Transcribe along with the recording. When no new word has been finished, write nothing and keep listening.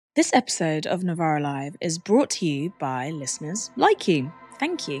This episode of Novara Live is brought to you by listeners like you.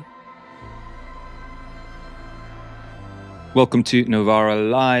 Thank you. Welcome to Novara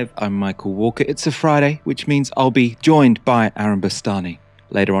Live. I'm Michael Walker. It's a Friday, which means I'll be joined by Aaron Bastani.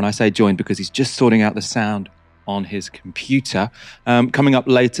 Later on, I say joined because he's just sorting out the sound on his computer. Coming up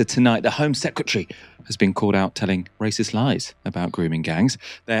later tonight, the Home Secretary has been called out telling racist lies about grooming gangs.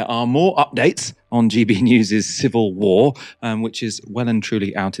 There are more updates on GB News' civil war, which is well and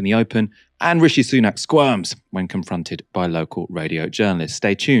truly out in the open, and Rishi Sunak squirms when confronted by local radio journalists.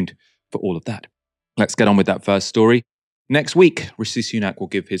 Stay tuned for all of that. Let's get on with that first story. Next week, Rishi Sunak will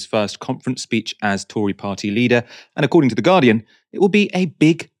give his first conference speech as Tory Party leader, and according to The Guardian, it will be a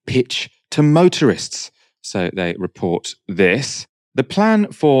big pitch to motorists. So they report this. The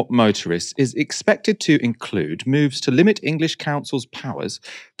plan for motorists is expected to include moves to limit English councils' powers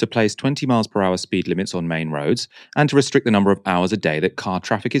to place 20 miles per hour speed limits on main roads and to restrict the number of hours a day that car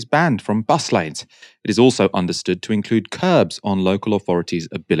traffic is banned from bus lanes. It is also understood to include curbs on local authorities'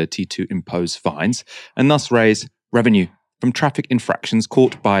 ability to impose fines and thus raise revenue from traffic infractions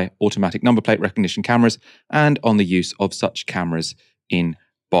caught by automatic number plate recognition cameras and on the use of such cameras in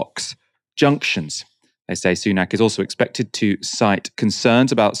box junctions. They say Sunak is also expected to cite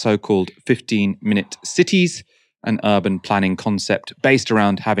concerns about so-called 15-minute cities, an urban planning concept based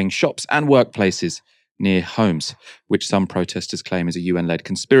around having shops and workplaces near homes, which some protesters claim is a UN-led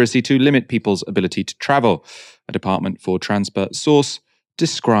conspiracy to limit people's ability to travel. A Department for Transport source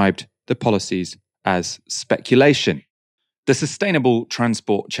described the policies as speculation. The sustainable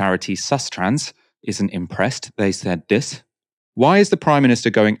transport charity Sustrans isn't impressed. They said this. Why is the Prime Minister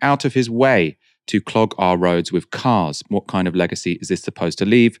going out of his way to clog our roads with cars? What kind of legacy is this supposed to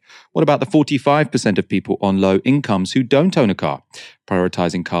leave? What about the 45% of people on low incomes who don't own a car?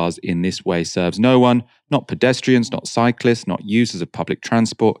 Prioritising cars in this way serves no one, not pedestrians, not cyclists, not users of public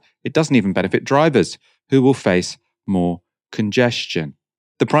transport. It doesn't even benefit drivers, who will face more congestion.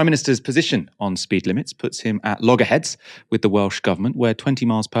 The Prime Minister's position on speed limits puts him at loggerheads with the Welsh Government, where 20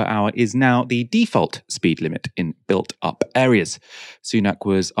 miles per hour is now the default speed limit in built-up areas. Sunak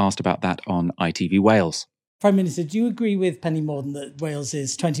was asked about that on ITV Wales. Prime Minister, do you agree with Penny Mordaunt that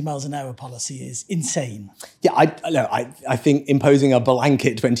Wales's 20 miles an hour policy is insane? Yeah, I think imposing a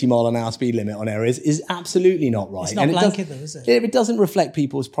blanket 20 mile an hour speed limit on areas is absolutely not right. It's not blanket though, is it? It doesn't reflect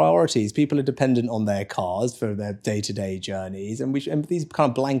people's priorities. People are dependent on their cars for their day-to-day journeys, and these kind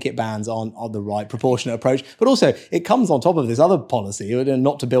of blanket bans aren't the right proportionate approach. But also, it comes on top of this other policy,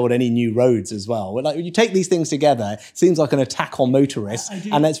 not to build any new roads as well. Like, when you take these things together, it seems like an attack on motorists,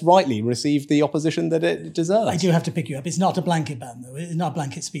 and it's rightly received the opposition that it deserves. I do have to pick you up. It's not a blanket ban, though. It's not a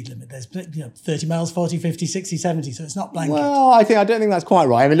blanket speed limit. There's 30 miles, 40, 50, 60, 70, so it's not blanket. Well, I don't think that's quite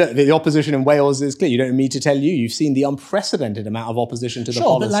right. I mean, look, the opposition in Wales is clear. You don't need me to tell you. You've seen the unprecedented amount of opposition to the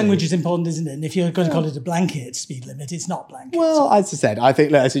policy. Sure, but language is important, isn't it? And if you're going to call it a blanket speed limit, it's not blanket. Well, as I said, I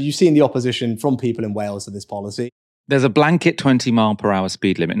think, look, so you've seen the opposition from people in Wales to this policy. There's a blanket 20 mile per hour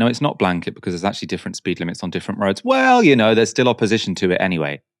speed limit. No, it's not blanket because there's actually different speed limits on different roads. Well, there's still opposition to it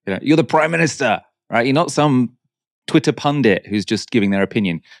anyway. You're the Prime Minister, right? You're not some Twitter pundit who's just giving their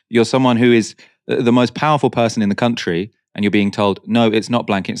opinion. You're someone who is the most powerful person in the country, and you're being told, no, it's not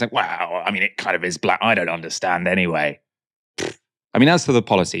blanket. It's like, wow, I mean, it kind of is black. I don't understand anyway. I mean, as for the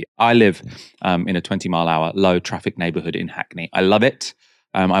policy, I live in a 20 mile hour low traffic neighbourhood in Hackney. I love it.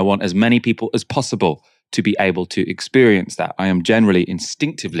 I want as many people as possible to be able to experience that. I am generally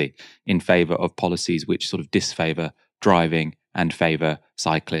instinctively in favour of policies which sort of disfavour driving and favour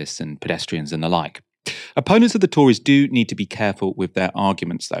cyclists and pedestrians and the like. Opponents of the Tories do need to be careful with their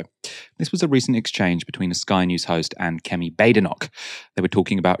arguments, though. This was a recent exchange between a Sky News host and Kemi Badenoch. They were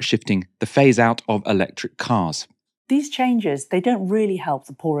talking about shifting the phase-out of electric cars. These changes, they don't really help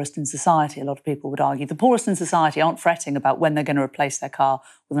the poorest in society, a lot of people would argue. The poorest in society aren't fretting about when they're going to replace their car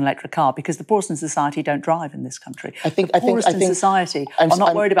with an electric car because the poorest in society don't drive in this country. The poorest in society are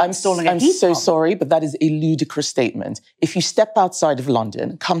not worried about installing a heat pump. I'm so sorry, but that is a ludicrous statement. If you step outside of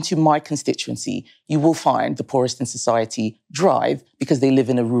London, come to my constituency, you will find the poorest in society drive because they live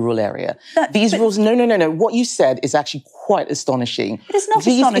in a rural area. These rules, no. What you said is actually quite astonishing. It is not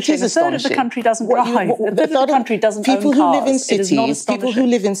astonishing. A third of the country doesn't drive. A third of the country doesn't own cars. People who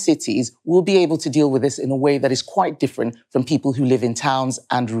live in cities will be able to deal with this in a way that is quite different from people who live in towns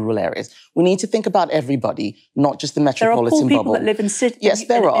and rural areas. We need to think about everybody, not just the metropolitan bubble. There are poor people that live in cities. Yes,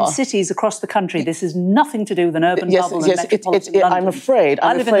 there are. In cities across the country. This is nothing to do with an urban bubble and metropolitan London. I'm afraid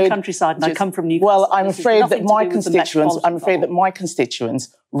I live in the countryside and I come from Newcastle. Well, I'm afraid that my constituents afraid that my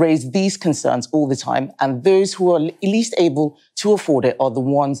constituents raise these concerns all the time, and those who are least able to afford it are the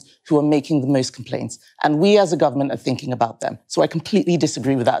ones who are making the most complaints. And we as a government are thinking about them. So I completely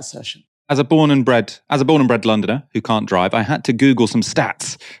disagree with that assertion. As a born and bred Londoner who can't drive, I had to Google some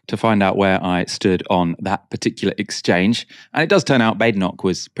stats to find out where I stood on that particular exchange. And it does turn out Badenoch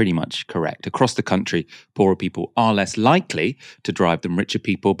was pretty much correct. Across the country, poorer people are less likely to drive than richer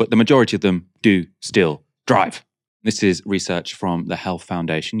people, but the majority of them do still drive. This is research from the Health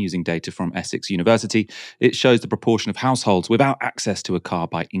Foundation using data from Essex University. It shows the proportion of households without access to a car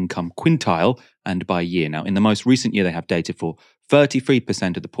by income quintile and by year. Now, in the most recent year, they have data for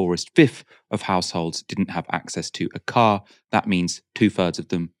 33% of the poorest fifth of households didn't have access to a car. That means 2/3 of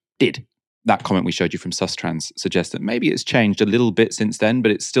them did. That comment we showed you from Sustrans suggests that maybe it's changed a little bit since then,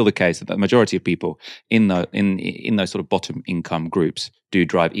 but it's still the case that the majority of people in those sort of bottom income groups do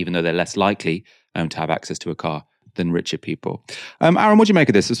drive, even though they're less likely to have access to a car than richer people. Aaron, what do you make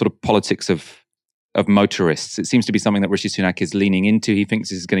of this, the sort of politics of motorists? It seems to be something that Rishi Sunak is leaning into. He thinks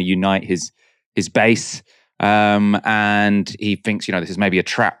this is going to unite his base, and he thinks, this is maybe a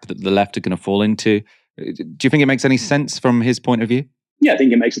trap that the left are going to fall into. Do you think it makes any sense from his point of view? Yeah, I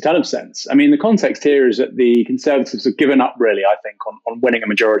think it makes a ton of sense. I mean, the context here is that the Conservatives have given up, really, I think, on winning a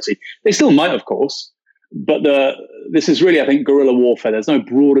majority. They still might, of course, but this is really, I think, guerrilla warfare. There's no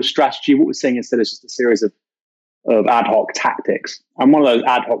broader strategy. What we're seeing instead is just a series of ad hoc tactics. And one of those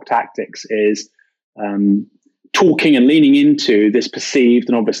ad hoc tactics is talking and leaning into this perceived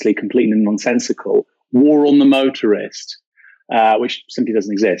and obviously completely nonsensical war on the motorist, which simply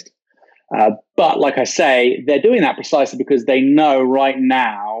doesn't exist. But like I say, they're doing that precisely because they know right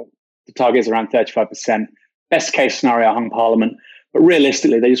now the target is around 35%. Best case scenario, hung parliament. But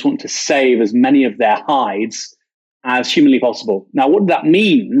realistically, they just want to save as many of their hides as humanly possible. Now, what that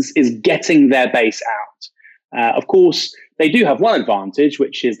means is getting their base out. Of course, they do have one advantage,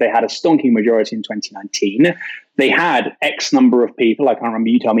 which is they had a stonking majority in 2019. They had X number of people. I can't remember.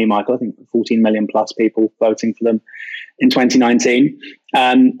 You tell me, Michael. I think 14 million plus people voting for them in 2019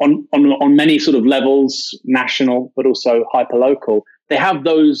 on many sort of levels, national, but also hyperlocal. They have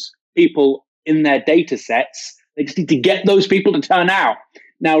those people in their data sets. They just need to get those people to turn out.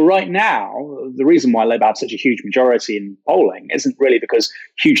 Now, right now, the reason why Labour have such a huge majority in polling isn't really because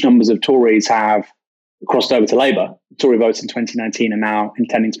huge numbers of Tories have crossed over to Labour. Tory votes in 2019 are now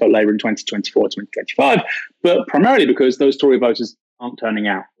intending to vote Labour in 2024, 2025, but primarily because those Tory voters aren't turning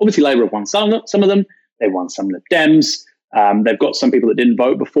out. Obviously, Labour have won some of them. They've won some Lib Dems. They've got some people that didn't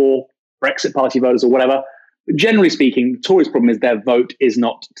vote before, Brexit Party voters or whatever. But generally speaking, the Tories' problem is their vote is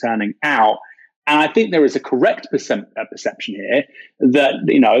not turning out. And I think there is a correct perception here that,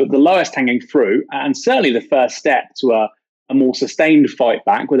 the lowest hanging fruit, and certainly the first step to a more sustained fight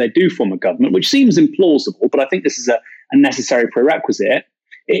back where they do form a government, which seems implausible, but I think this is a necessary prerequisite,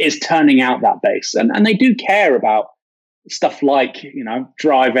 it is turning out that base. And they do care about stuff like,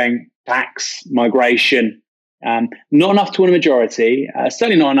 driving, tax, migration, not enough to win a majority,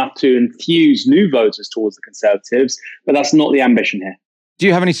 certainly not enough to infuse new voters towards the Conservatives, but that's not the ambition here. Do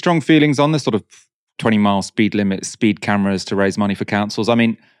you have any strong feelings on this sort of 20-mile speed limit, speed cameras to raise money for councils? I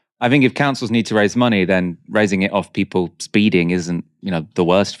mean, I think if councils need to raise money, then raising it off people speeding isn't, the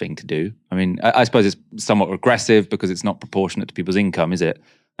worst thing to do. I mean, I suppose it's somewhat regressive because it's not proportionate to people's income, is it?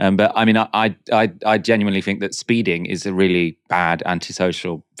 But I mean, I genuinely think that speeding is a really bad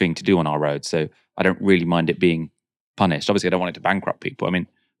antisocial thing to do on our roads. So I don't really mind it being punished. Obviously, I don't want it to bankrupt people. I mean,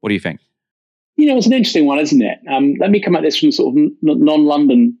 what do you think? It's an interesting one, isn't it? Let me come at this from sort of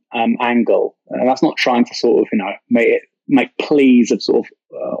non-London angle. That's not trying to sort of, make pleas of sort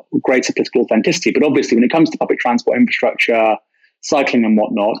of greater political authenticity. But obviously, when it comes to public transport infrastructure, cycling and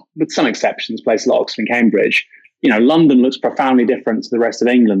whatnot, with some exceptions, places like Oxford and Cambridge, London looks profoundly different to the rest of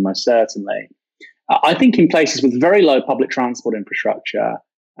England, most certainly. I think in places with very low public transport infrastructure,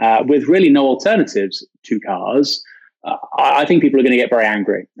 with really no alternatives to cars, I think people are going to get very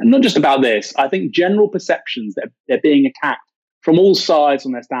angry. And not just about this. I think general perceptions that they're being attacked from all sides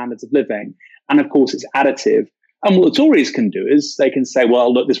on their standards of living. And of course, it's additive. And what the Tories can do is they can say,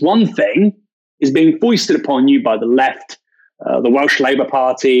 well, look, this one thing is being foisted upon you by the left, the Welsh Labour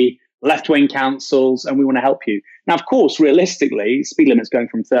Party, left-wing councils, and we want to help you. Now, of course, realistically, speed limits going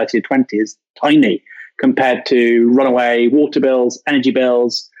from 30 to 20 is tiny compared to runaway water bills, energy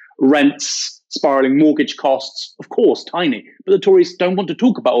bills, rents, spiraling mortgage costs, of course, tiny. But the Tories don't want to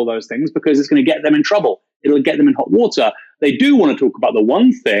talk about all those things because it's going to get them in trouble. It'll get them in hot water. They do want to talk about the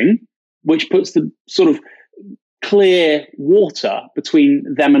one thing which puts the sort of clear water between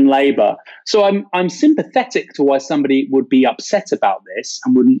them and Labour. So I'm sympathetic to why somebody would be upset about this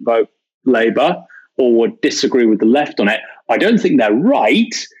and wouldn't vote Labour. or would disagree with the left on it. I don't think they're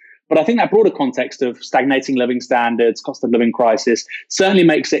right, but I think that broader context of stagnating living standards, cost of living crisis, certainly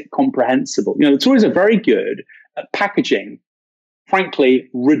makes it comprehensible. The Tories are very good at packaging, frankly,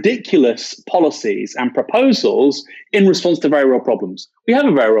 ridiculous policies and proposals in response to very real problems. We have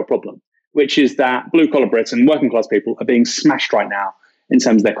a very real problem, which is that blue-collar Britain, working-class people, are being smashed right now in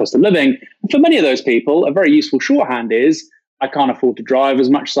terms of their cost of living. And for many of those people, a very useful shorthand is, I can't afford to drive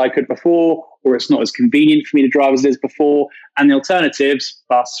as much as I could before, or it's not as convenient for me to drive as it is before. And the alternatives,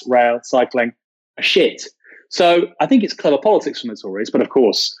 bus, rail, cycling, are shit. So I think it's clever politics from the Tories. But of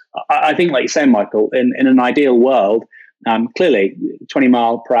course, I think, like you say, Michael, in an ideal world, clearly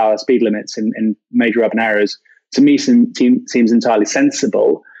 20-mile-per-hour speed limits in major urban areas, to me, seems entirely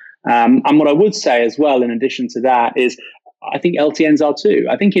sensible. And what I would say as well, in addition to that, is I think LTNs are too.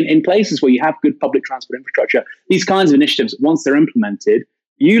 I think in places where you have good public transport infrastructure, these kinds of initiatives, once they're implemented,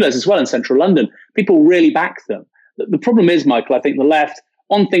 ULEZ as well in central London, people really back them. The problem is, Michael, I think the left,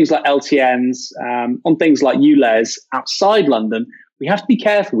 on things like LTNs, on things like ULEZ outside London, we have to be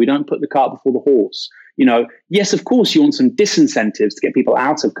careful we don't put the cart before the horse. Yes, of course, you want some disincentives to get people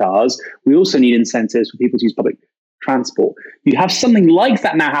out of cars. We also need incentives for people to use public transport. You have something like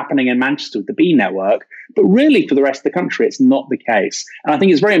that now happening in Manchester with the B network, but really for the rest of the country, it's not the case. And I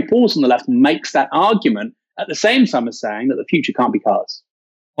think it's very important the left makes that argument at the same time as saying that the future can't be cars.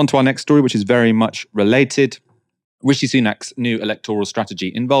 On to our next story, which is very much related. Rishi Sunak's new electoral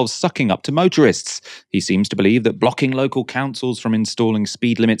strategy involves sucking up to motorists. He seems to believe that blocking local councils from installing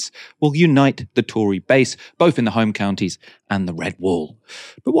speed limits will unite the Tory base, both in the home counties and the Red Wall.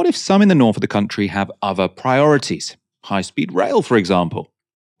 But what if some in the north of the country have other priorities? High-speed rail, for example.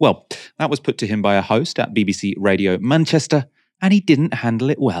 Well, that was put to him by a host at BBC Radio Manchester, and he didn't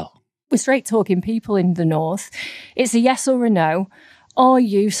handle it well. We're straight-talking people in the north. It's a yes or a no. Are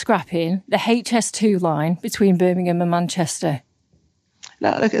you scrapping the HS2 line between Birmingham and Manchester?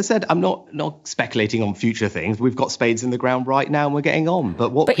 Now, like I said, I'm not speculating on future things. We've got spades in the ground right now and we're getting on.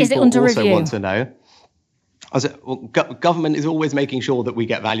 But what people also want to know... government is always making sure that we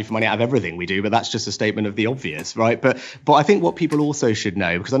get value for money out of everything we do, but that's just a statement of the obvious, right? But I think what people also should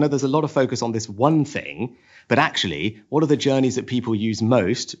know, because I know there's a lot of focus on this one thing, but actually, what are the journeys that people use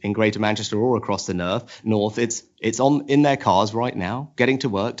most in Greater Manchester or across the north? It's in their cars right now, getting to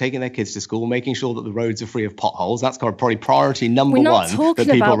work, taking their kids to school, making sure that the roads are free of potholes. That's probably priority number one that people raise with me. We're not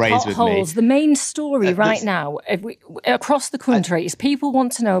talking about potholes. The main story right now across the country is people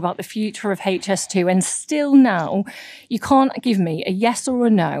want to know about the future of HS2, and still now you can't give me a yes or a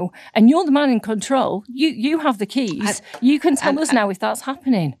no, and you're the man in control. You have the keys. You can tell us now if that's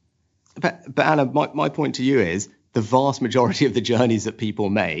happening. But Anna, my point to you is the vast majority of the journeys that people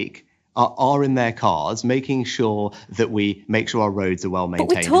make are in their cars, making sure that we make sure our roads are well maintained.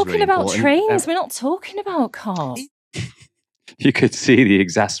 But we're talking about trains. We're not talking about cars. You could see the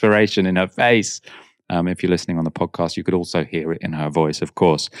exasperation in her face. If you're listening on the podcast, you could also hear it in her voice, of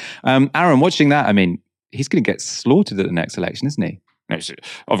course. Aaron, watching that, I mean, he's going to get slaughtered at the next election, isn't he?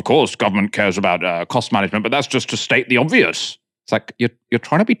 Of course, government cares about cost management, but that's just to state the obvious. It's like you're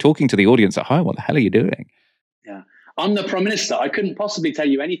trying to be talking to the audience at home. What the hell are you doing? Yeah, I'm the Prime Minister. I couldn't possibly tell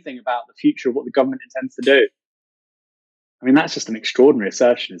you anything about the future of what the government intends to do. I mean, that's just an extraordinary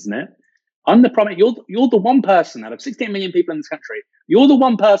assertion, isn't it? I'm the Prime Minister. You're the one person out of 16 million people in this country. You're the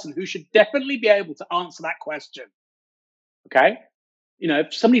one person who should definitely be able to answer that question. Okay?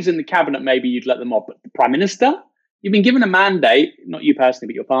 If somebody's in the cabinet, maybe you'd let them off. But the Prime Minister, you've been given a mandate, not you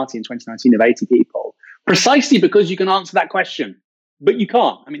personally, but your party in 2019 of 80 people, precisely because you can answer that question, but you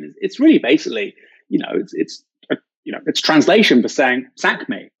can't. I mean, it's really basically, it's translation for saying, sack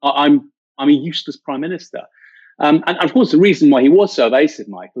me. I'm a useless Prime Minister. And of course, the reason why he was so evasive,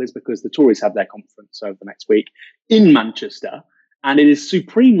 Michael, is because the Tories have their conference over the next week in Manchester. And it is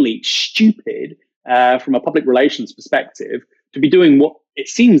supremely stupid from a public relations perspective to be doing what it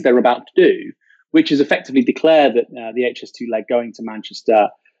seems they're about to do, which is effectively declare that the HS2 leg going to Manchester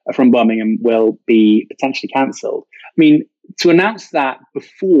from Birmingham will be potentially cancelled. I mean, to announce that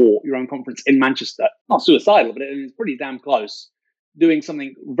before your own conference in Manchester, not suicidal, but it's pretty damn close, doing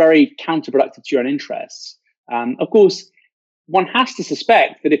something very counterproductive to your own interests. Of course, one has to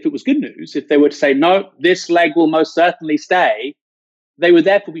suspect that if it was good news, if they were to say, no, this leg will most certainly stay, they would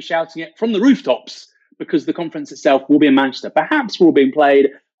therefore be shouting it from the rooftops because the conference itself will be in Manchester. Perhaps we're all being played.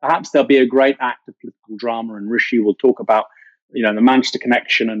 Perhaps there'll be a great act of political drama and Rishi will talk about the Manchester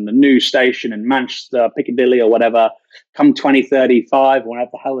connection and the new station in Manchester, Piccadilly or whatever, come 2035, or whenever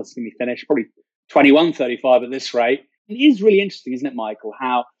the hell this is going to be finished, probably 2135 at this rate. It is really interesting, isn't it, Michael,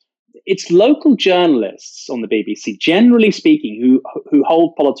 how it's local journalists on the BBC, generally speaking, who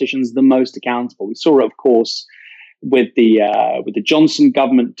hold politicians the most accountable. We saw it, of course, with the Johnson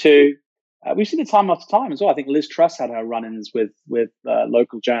government too. We've seen it time after time as well. I think Liz Truss had her run-ins with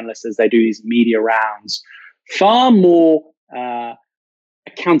local journalists as they do these media rounds. Far more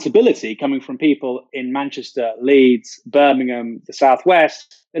accountability coming from people in Manchester, Leeds, Birmingham, the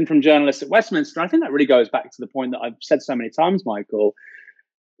Southwest, than from journalists at Westminster. And I think that really goes back to the point that I've said so many times, Michael.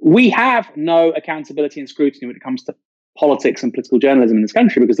 We have no accountability and scrutiny when it comes to politics and political journalism in this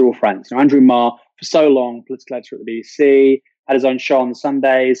country because they're all friends. Andrew Marr, for so long, political editor at the BBC, had his own show on the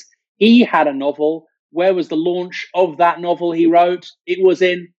Sundays. He had a novel. Where was the launch of that novel he wrote? It was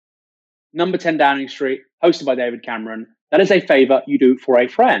in Number 10 Downing Street, hosted by David Cameron. That is a favour you do for a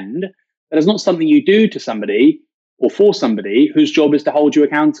friend. That is not something you do to somebody or for somebody whose job is to hold you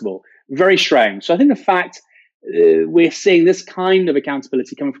accountable. Very strange. So I think the fact we're seeing this kind of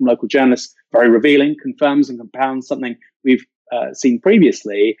accountability coming from local journalists, very revealing, confirms and compounds something we've seen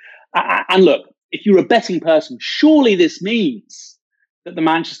previously. And look, if you're a betting person, surely this means that the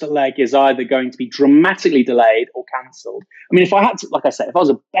Manchester leg is either going to be dramatically delayed or cancelled. I mean, if I had to, like I said, if I was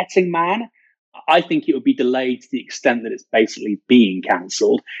a betting man, I think it would be delayed to the extent that it's basically being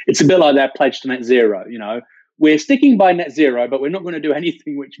cancelled. It's a bit like their pledge to net zero, you know. We're sticking by net zero, but we're not going to do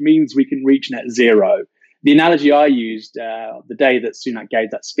anything which means we can reach net zero. The analogy I used the day that Sunak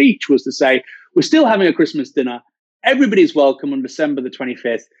gave that speech was to say, we're still having a Christmas dinner. Everybody's welcome on December the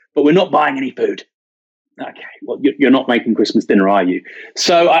 25th, but we're not buying any food. Okay, well, you're not making Christmas dinner, are you?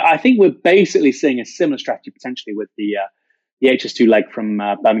 So I think we're basically seeing a similar strategy potentially with the HS2 leg from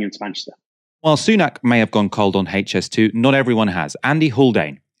Birmingham to Manchester. While Sunak may have gone cold on HS2, not everyone has. Andy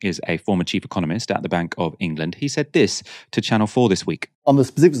Haldane is a former chief economist at the Bank of England. He said this to Channel 4 this week. On the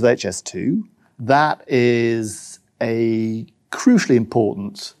specifics of HS2, that is a crucially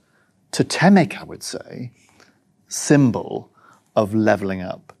important, totemic, I would say, symbol of levelling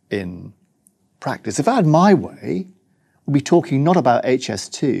up in practice. If I had my way, we'd be talking not about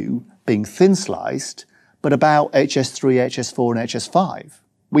HS2 being thin-sliced, but about HS3, HS4 and HS5.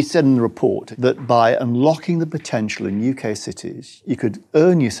 We said in the report that by unlocking the potential in UK cities, you could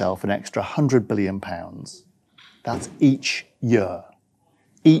earn yourself an extra £100 billion. That's each year.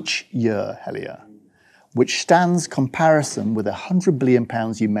 Each year, Helia, which stands comparison with the £100 billion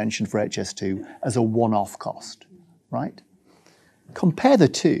you mentioned for HS2 as a one-off cost, right? Compare the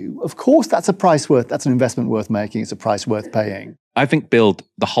two. Of course, that's an investment worth making. It's a price worth paying. I think build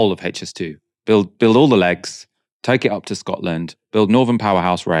the whole of HS2. Build all the legs, take it up to Scotland, build Northern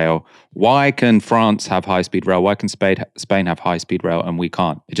Powerhouse Rail. Why can France have high-speed rail? Why can Spain have high-speed rail and we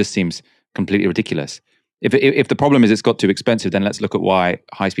can't? It just seems completely ridiculous. If the problem is it's got too expensive, then let's look at why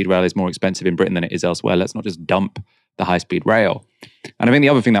high-speed rail is more expensive in Britain than it is elsewhere. Let's not just dump the high-speed rail. And I think the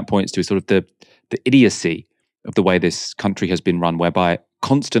other thing that points to is sort of the idiocy of the way this country has been run, whereby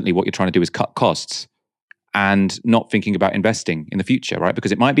constantly what you're trying to do is cut costs and not thinking about investing in the future, right?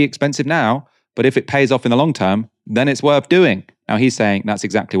 Because it might be expensive now, but if it pays off in the long term, then it's worth doing. Now he's saying that's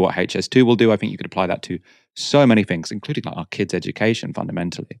exactly what HS2 will do. I think you could apply that to so many things, including like our kids' education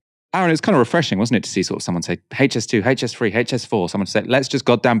fundamentally. Aaron, it's kind of refreshing, wasn't it, to see sort of someone say HS2, HS3, HS4, someone say, let's just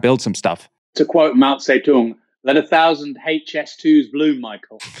goddamn build some stuff. To quote Mao Zedong, let 1,000 HS2s bloom,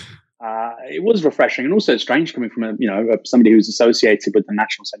 Michael. It was refreshing and also strange coming from somebody who's associated with the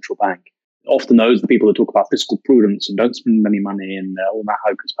National Central Bank. Often those are the people that talk about fiscal prudence and don't spend any money and all that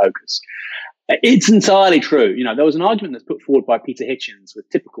hocus pocus. It's entirely true. You know, there was an argument that's put forward by Peter Hitchens with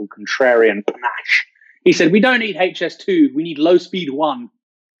typical contrarian panache. He said, we don't need HS2, we need low speed 1.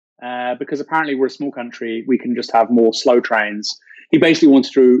 Because apparently we're a small country, we can just have more slow trains. He basically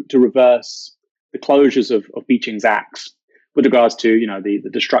wanted to reverse the closures of Beeching's Acts with regards to, the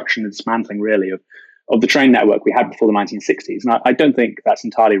destruction and dismantling really of the train network we had before the 1960s. And I don't think that's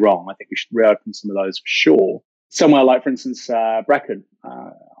entirely wrong. I think we should reopen some of those for sure. Somewhere like, for instance, Brecon,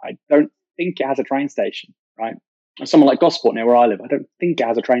 I don't think it has a train station, right? Or somewhere like Gosport near where I live, I don't think it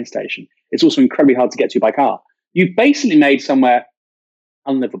has a train station. It's also incredibly hard to get to by car. You've basically made somewhere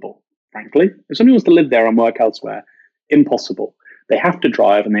unlivable, frankly. If somebody wants to live there and work elsewhere, impossible. They have to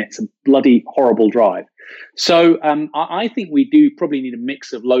drive, and it's a bloody horrible drive. So I think we do probably need a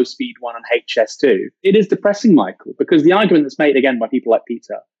mix of low speed 1 and HS2. It is depressing, Michael, because the argument that's made again by people like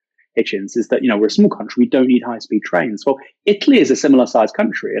Peter Hitchens is that, we're a small country, we don't need high speed trains. Well, Italy is a similar sized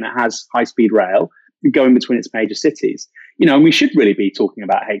country and it has high speed rail going between its major cities. And we should really be talking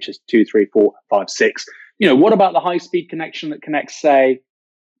about HS2, 3, 4, 5, 6. What about the high speed connection that connects, say,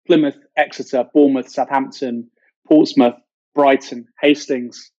 Plymouth, Exeter, Bournemouth, Southampton, Portsmouth, Brighton,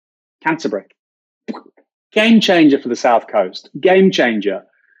 Hastings, Canterbury? Game changer for the South Coast. Game changer.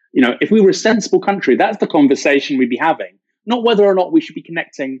 If we were a sensible country, that's the conversation we'd be having, not whether or not we should be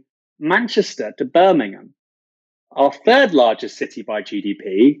connecting Manchester to Birmingham, our third largest city by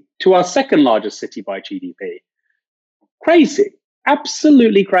GDP, to our second largest city by GDP. Crazy,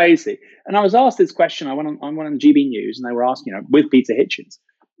 absolutely crazy. And I was asked this question. I went on GB News, and they were asking, with Peter Hitchens,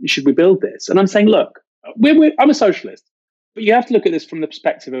 should we build this? And I'm saying, look, I'm a socialist, but you have to look at this from the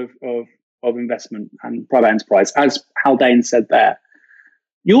perspective of investment and private enterprise, as Haldane said there.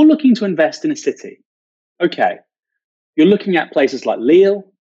 You're looking to invest in a city. Okay. You're looking at places like Lille,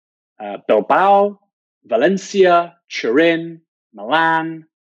 Bilbao, Valencia, Turin, Milan.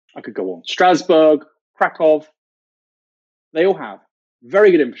 I could go on. Strasbourg, Krakow. They all have very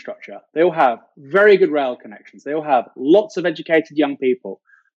good infrastructure. They all have very good rail connections. They all have lots of educated young people.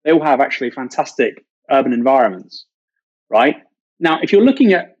 They all have actually fantastic urban environments, right? Now, if you're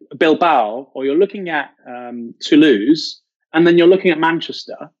looking at Bilbao or you're looking at Toulouse, and then you're looking at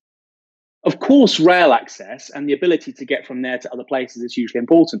Manchester, of course, rail access and the ability to get from there to other places is hugely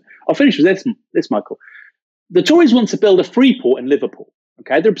important. I'll finish with this, Michael. The Tories want to build a free port in Liverpool.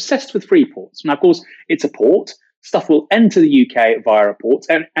 Okay, they're obsessed with free ports. Now, of course, it's a port. Stuff will enter the UK via a port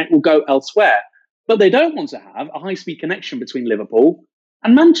and it will go elsewhere. But they don't want to have a high-speed connection between Liverpool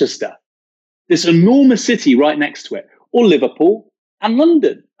and Manchester, this enormous city right next to it, or Liverpool and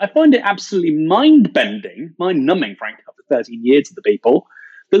London. I find it absolutely mind-bending, mind-numbing, frankly, after 13 years of the people,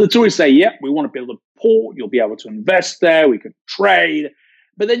 that the Tories say, yeah, we want to build a port, you'll be able to invest there, we could trade.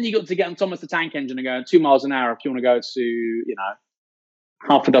 But then you got to get on Thomas the Tank Engine and go 2 miles an hour if you want to go to,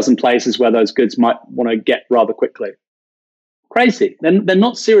 half a dozen places where those goods might want to get rather quickly. Crazy. They're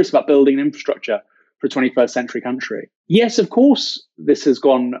not serious about building an infrastructure for a 21st century country. Yes, of course, this has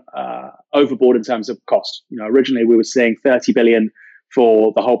gone overboard in terms of cost. Originally we were seeing 30 billion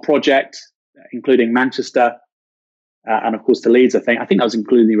for the whole project, including Manchester, and of course to Leeds, I think that was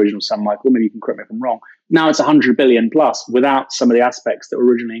including the original sum, Michael. Maybe you can correct me if I'm wrong. Now it's 100 billion plus without some of the aspects that were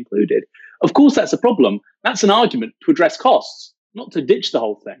originally included. Of course, that's a problem. That's an argument to address costs, not to ditch the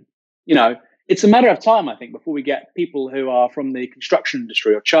whole thing. It's a matter of time, I think, before we get people who are from the construction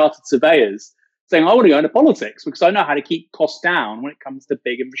industry or chartered surveyors saying, I want to go into politics because I know how to keep costs down when it comes to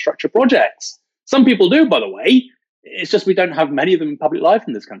big infrastructure projects. Some people do, by the way. It's just we don't have many of them in public life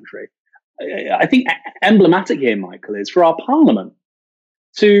in this country. I think emblematic here, Michael, is for our parliament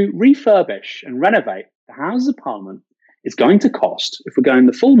to refurbish and renovate the Houses of Parliament is going to cost, if we're going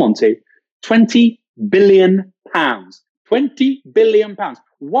the full Monty, £20 billion. £20 billion. 1%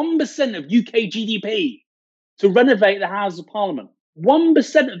 of UK GDP to renovate the Houses of Parliament.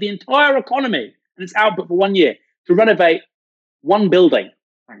 1% of the entire economy and its output for 1 year to renovate one building,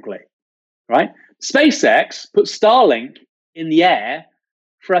 frankly. Right? SpaceX put Starlink in the air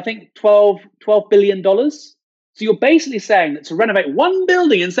for, I think, $12 billion. So you're basically saying that to renovate one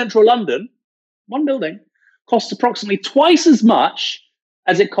building in central London, one building, costs approximately twice as much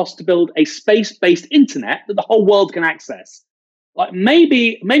as it costs to build a space-based internet that the whole world can access. Like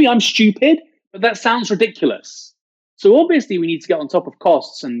maybe I'm stupid, but that sounds ridiculous. So obviously we need to get on top of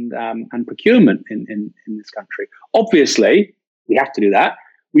costs and procurement in this country. Obviously, we have to do that.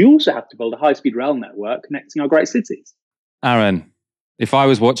 We also have to build a high-speed rail network connecting our great cities. Aaron, if I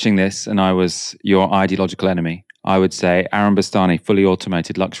was watching this and I was your ideological enemy, I would say Aaron Bastani, fully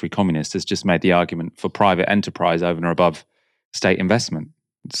automated luxury communist, has just made the argument for private enterprise over and above state investment.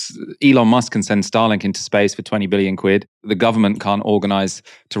 Elon Musk can send Starlink into space for 20 billion quid. The government can't organise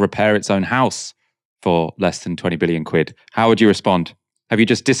to repair its own house for less than 20 billion quid. How would you respond? Have you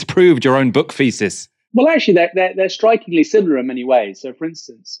just disproved your own book thesis? Well, actually, they're strikingly similar in many ways. So, for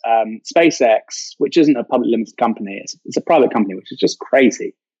instance, SpaceX, which isn't a public limited company, it's a private company, which is just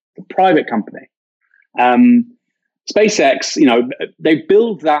crazy. It's a private company. SpaceX, they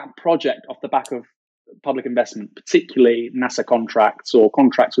build that project off the back of public investment, particularly NASA contracts or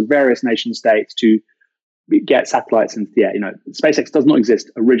contracts with various nation states to get satellites into the air. SpaceX does not exist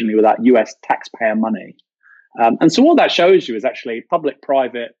originally without US taxpayer money. And so what that shows you is actually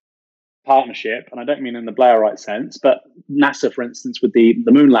public-private partnership, and I don't mean in the Blairite sense, but NASA, for instance, with the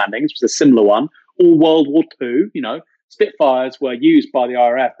moon landings, was a similar one, or World War II, Spitfires were used by the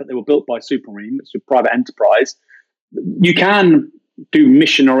RAF, but they were built by Supermarine, which is a private enterprise. You can do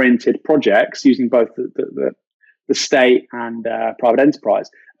mission-oriented projects using both the state and private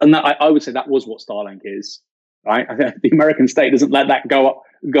enterprise. And that, I would say that was what Starlink is, right? The American state doesn't let that go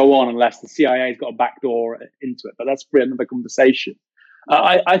on unless the CIA's got a backdoor into it, but that's another conversation.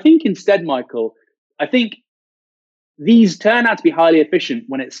 I think instead, Michael, I think these turn out to be highly efficient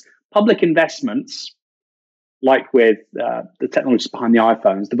when it's public investments, like with the technologies behind the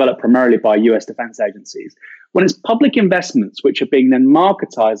iPhones, developed primarily by US defense agencies, when it's public investments which are being then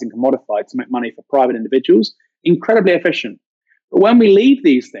marketized and commodified to make money for private individuals, incredibly efficient. But when we leave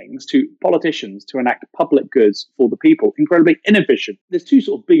these things to politicians to enact public goods for the people, incredibly inefficient. There's two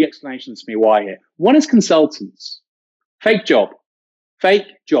sort of big explanations for me why here. One is consultants. Fake job,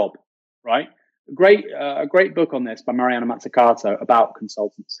 right? A great book on this by Mariana Mazzucato about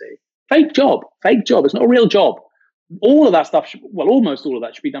consultancy. Fake job. It's not a real job. All of that stuff, almost all of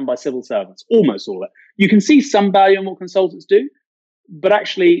that should be done by civil servants. Almost all of it. You can see some value in what consultants do, but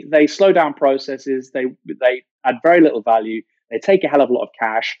actually they slow down processes. They add very little value. They take a hell of a lot of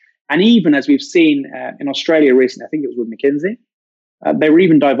cash. And even as we've seen in Australia recently, I think it was with McKinsey, they were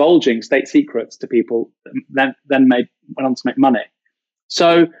even divulging state secrets to people, then went on to make money.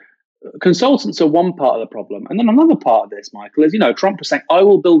 So consultants are one part of the problem. And then another part of this, Michael, is, Trump was saying, I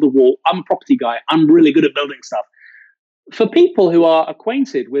will build a wall. I'm a property guy. I'm really good at building stuff. For people who are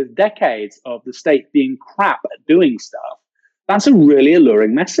acquainted with decades of the state being crap at doing stuff, that's a really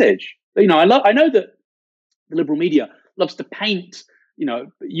alluring message. I know that the liberal media loves to paint,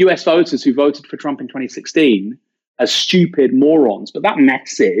 US voters who voted for Trump in 2016 as stupid morons. But that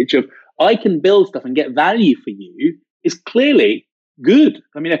message of, I can build stuff and get value for you is clearly good.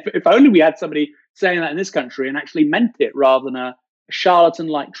 I mean, if only we had somebody saying that in this country and actually meant it rather than a charlatan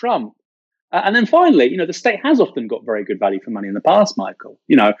like Trump. And then finally, the state has often got very good value for money in the past, Michael.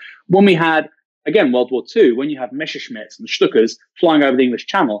 When we had, again, World War II, when you have Messerschmitts and Stukas flying over the English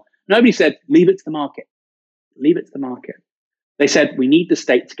Channel, nobody said, leave it to the market. Leave it to the market. They said, we need the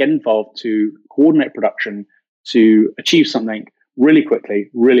state to get involved to coordinate production, to achieve something really quickly,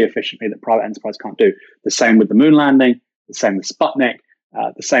 really efficiently that private enterprise can't do. The same with the moon landing, the same with Sputnik,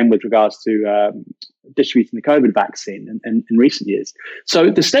 the same with regards to distributing the COVID vaccine in recent years.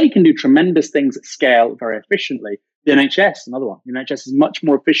 So the state can do tremendous things at scale very efficiently. The NHS, another one. The NHS is much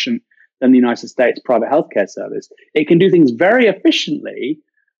more efficient than the United States private healthcare service. It can do things very efficiently,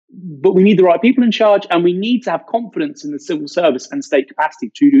 but we need the right people in charge, and we need to have confidence in the civil service and state capacity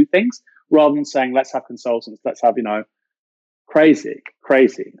to do things, rather than saying, let's have consultants, let's have, crazy.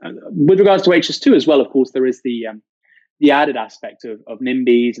 With regards to HS2 as well, of course, there is the added aspect of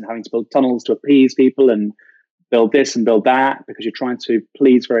NIMBYs and having to build tunnels to appease people and build this and build that because you're trying to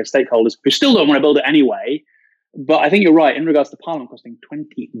please various stakeholders who still don't want to build it anyway. But I think you're right in regards to Parliament costing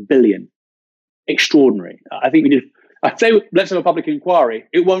 20 billion. Extraordinary. I'd say let's have a public inquiry.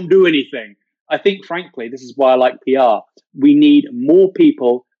 It won't do anything. I think, frankly, this is why I like PR. We need more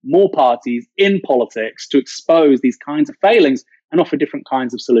people, more parties in politics to expose these kinds of failings and offer different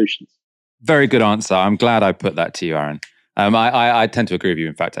kinds of solutions. Very good answer. I'm glad I put that to you, Aaron. I tend to agree with you.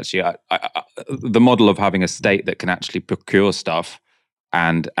 In fact, actually, the model of having a state that can actually procure stuff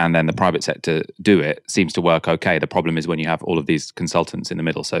and then the private sector do it seems to work okay. The problem is when you have all of these consultants in the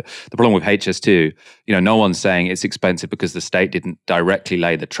middle. So the problem with HS2, no one's saying it's expensive because the state didn't directly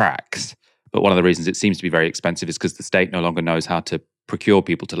lay the tracks. But one of the reasons it seems to be very expensive is because the state no longer knows how to procure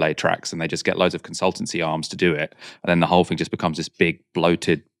people to lay tracks, and they just get loads of consultancy arms to do it. And then the whole thing just becomes this big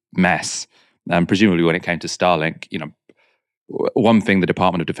bloated mess. Presumably when it came to Starlink, one thing the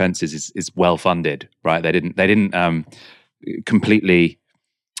Department of Defense is well funded, right? They didn't completely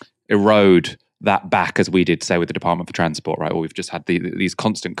erode that back as we did, say, with the Department for Transport, right? Or we've just had these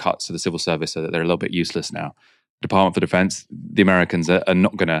constant cuts to the civil service so that they're a little bit useless now. Department for Defense, the Americans are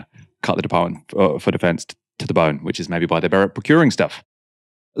not going to cut the Department for Defense to the bone, which is maybe why they're better at procuring stuff.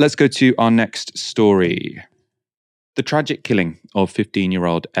 Let's go to our next story. The tragic killing of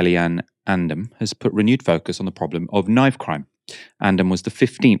 15-year-old Eliane Andem has put renewed focus on the problem of knife crime. Andem was the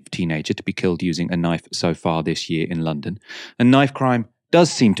 15th teenager to be killed using a knife so far this year in London, and knife crime does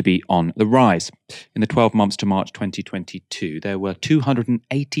seem to be on the rise. In the 12 months to March 2022, there were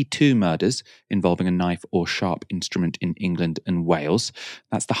 282 murders involving a knife or sharp instrument in England and Wales.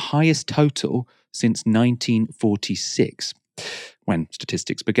 That's the highest total since 1946. When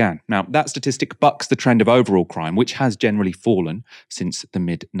statistics began. Now, that statistic bucks the trend of overall crime, which has generally fallen since the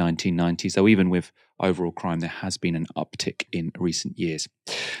mid-1990s. So even with overall crime, there has been an uptick in recent years.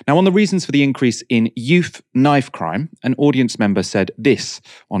 Now, on the reasons for the increase in youth knife crime, an audience member said this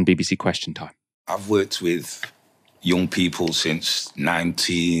on BBC Question Time. I've worked with young people since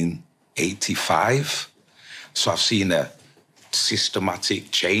 1985. So I've seen a systematic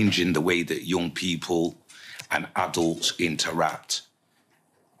change in the way that young people and adults interact.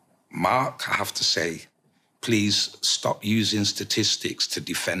 Mark, I have to say, please stop using statistics to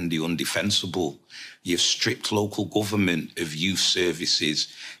defend the undefensible. You've stripped local government of youth services.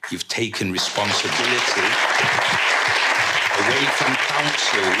 You've taken responsibility away from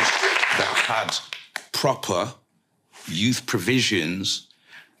councils that had proper youth provisions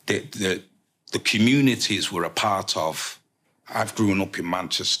that the communities we're a part of. I've grown up in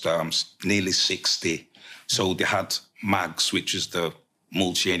Manchester, I'm nearly 60. So they had MAGs, which is the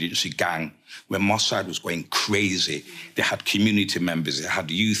multi-agency gang, where Mossad was going crazy. They had community members, they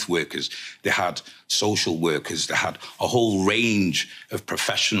had youth workers, they had social workers, they had a whole range of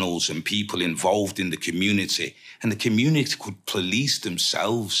professionals and people involved in the community. And the community could police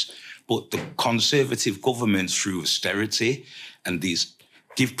themselves. But the Conservative governments, through austerity and these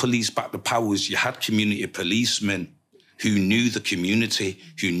give police back the powers, you had community policemen who knew the community,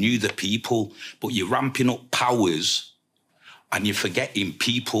 who knew the people, but you're ramping up powers and you're forgetting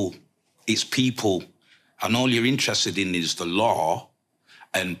people. It's people. And all you're interested in is the law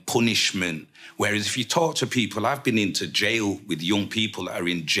and punishment. Whereas if you talk to people, I've been into jail with young people that are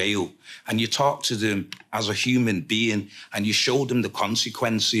in jail, and you talk to them as a human being and you show them the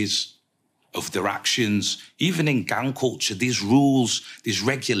consequences of their actions. Even in gang culture, there's rules, there's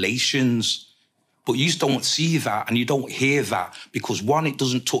regulations, but you just don't see that and you don't hear that because, one, it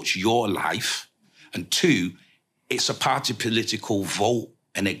doesn't touch your life, and two, it's a party political vote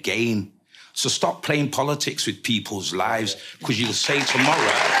and a game. So stop playing politics with people's lives, because you'll say tomorrow,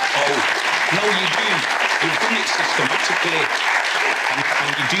 oh, no, you do. You've done it systematically.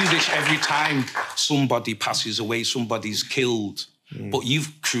 And you do this every time somebody passes away, somebody's killed. But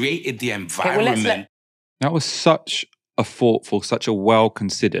you've created the environment. That was such a thoughtful, such a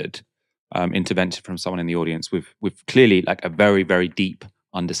well-considered intervention from someone in the audience with clearly like a very, very deep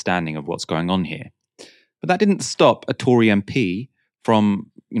understanding of what's going on here. But that didn't stop a Tory MP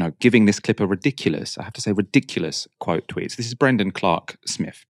from, giving this clip a ridiculous, I have to say ridiculous quote tweets. This is Brendan Clark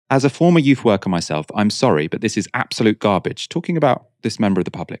Smith. As a former youth worker myself, I'm sorry, but this is absolute garbage. Talking about this member of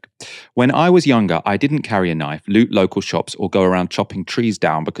the public. When I was younger, I didn't carry a knife, loot local shops, or go around chopping trees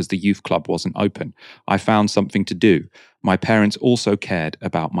down because the youth club wasn't open. I found something to do. My parents also cared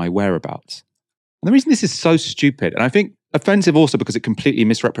about my whereabouts. And the reason this is so stupid, and I think offensive also because it completely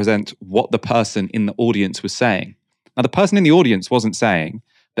misrepresents what the person in the audience was saying. Now, the person in the audience wasn't saying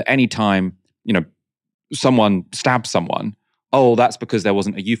that any time, someone stabs someone, oh, that's because there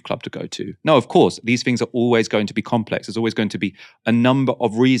wasn't a youth club to go to. No, of course, these things are always going to be complex. There's always going to be a number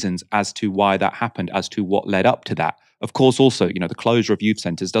of reasons as to why that happened, as to what led up to that. Of course, also, the closure of youth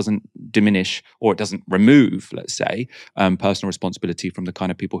centres doesn't diminish, or it doesn't remove, let's say, personal responsibility from the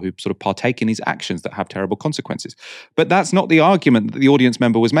kind of people who sort of partake in these actions that have terrible consequences. But that's not the argument that the audience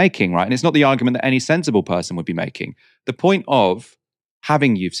member was making, right? And it's not the argument that any sensible person would be making. The point of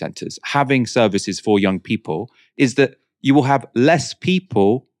having youth centres, having services for young people, is that you will have less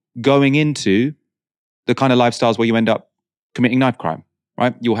people going into the kind of lifestyles where you end up committing knife crime,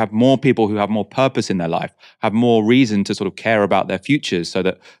 right? You'll have more people who have more purpose in their life, have more reason to sort of care about their futures, so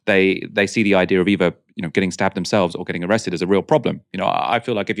that they see the idea of either, getting stabbed themselves or getting arrested as a real problem. I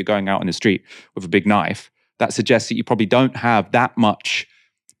feel like if you're going out in the street with a big knife, that suggests that you probably don't have that much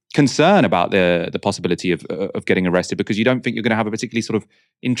concern about the possibility of getting arrested, because you don't think you're going to have a particularly sort of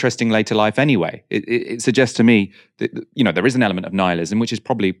interesting later life anyway. It suggests to me that there is an element of nihilism, which is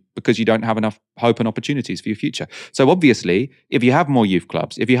probably because you don't have enough hope and opportunities for your future. So obviously, if you have more youth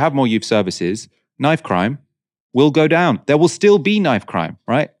clubs, if you have more youth services, knife crime will go down. There will still be knife crime,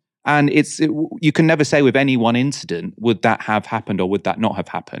 right? And you can never say with any one incident, would that have happened or would that not have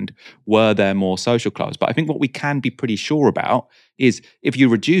happened? Were there more social clubs? But I think what we can be pretty sure about is if you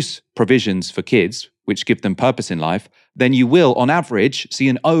reduce provisions for kids, which give them purpose in life, then you will, on average, see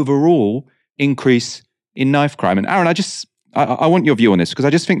an overall increase in knife crime. And Aaron, I want your view on this, because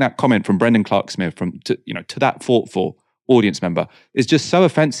I just think that comment from Brendan Clark Smith to that thoughtful audience member is just so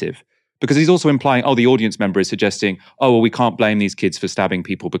offensive. Because he's also implying, the audience member is suggesting, we can't blame these kids for stabbing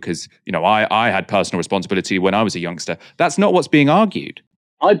people because, I had personal responsibility when I was a youngster. That's not what's being argued.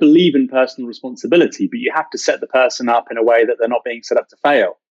 I believe in personal responsibility, but you have to set the person up in a way that they're not being set up to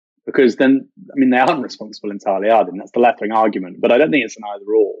fail. Because then, they aren't responsible entirely, are they? And that's the left-wing argument. But I don't think it's an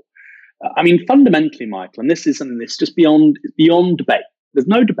either-or. Fundamentally, Michael, and this is something that's just beyond debate. There's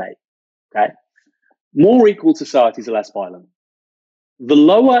no debate, okay? More equal societies are less violent. The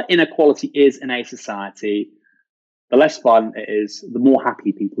lower inequality is in a society, the less violent it is, the more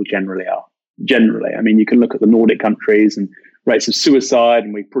happy people generally are. Generally. You can look at the Nordic countries and rates of suicide,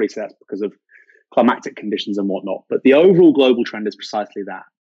 and we probably say that's because of climatic conditions and whatnot. But the overall global trend is precisely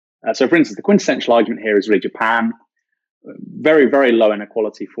that. So, for instance, the quintessential argument here is really Japan. Very, very low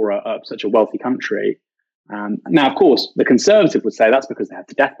inequality for such a wealthy country. Now, of course, the conservative would say that's because they have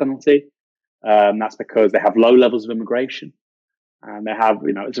the death penalty. That's because they have low levels of immigration. And they have,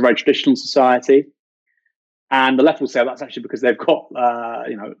 it's a very traditional society. And the left will say that's actually because they've got,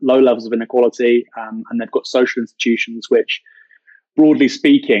 low levels of inequality, and they've got social institutions which broadly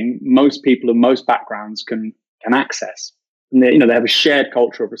speaking, most people of most backgrounds can access. And they have a shared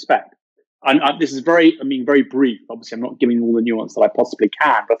culture of respect. And this is very brief. Obviously, I'm not giving all the nuance that I possibly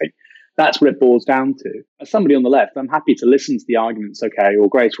can, but I think that's what it boils down to. As somebody on the left, I'm happy to listen to the arguments, okay, or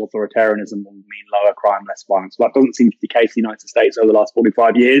greater authoritarianism will mean lower crime, less violence. Well, that doesn't seem to be the case in the United States over the last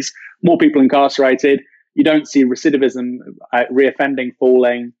 45 years. More people incarcerated. You don't see recidivism, reoffending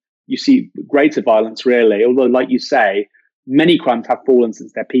falling. You see greater violence, really. Although, like you say, many crimes have fallen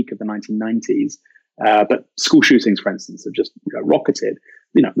since their peak of the 1990s. But school shootings, for instance, have just rocketed.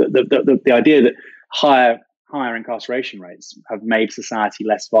 The idea that higher incarceration rates have made society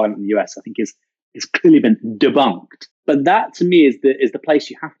less violent in the US, I think, is clearly been debunked. But that, to me, is the place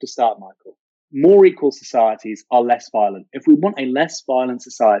you have to start, Michael. More equal societies are less violent. If we want a less violent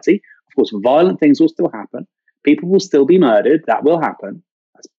society, of course, violent things will still happen. People will still be murdered. That will happen.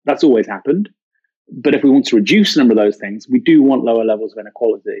 That's always happened. But if we want to reduce the number of those things, we do want lower levels of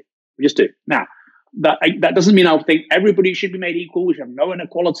inequality. We just do. Now, that doesn't mean I think everybody should be made equal. We should have no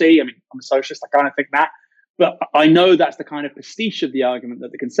inequality. I mean, I'm a socialist. I kind of think that. But I know that's the kind of pastiche of the argument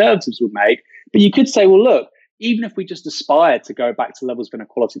that the Conservatives would make. But you could say, well, look, even if we just aspired to go back to levels of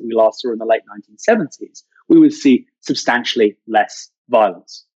inequality that we last saw in the late 1970s, we would see substantially less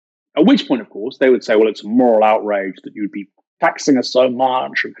violence. At which point, of course, they would say, well, it's a moral outrage that you'd be taxing us so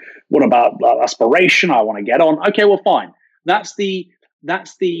much. And what about aspiration? I want to get on. Okay, well, fine. That's the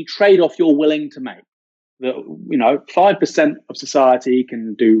trade-off you're willing to make. That 5% of society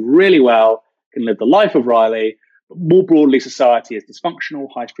can do really well, can live the life of Riley, but more broadly, society is dysfunctional.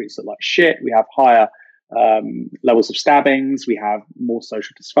 High streets look like shit. We have higher levels of stabbings. We have more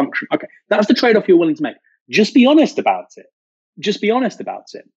social dysfunction. Okay, that's the trade-off you're willing to make. Just be honest about it. Just be honest about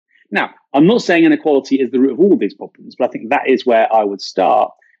it. Now, I'm not saying inequality is the root of all of these problems, but I think that is where I would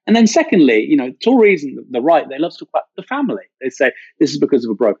start. And then secondly, Tories and the right, they love to talk about the family. They say this is because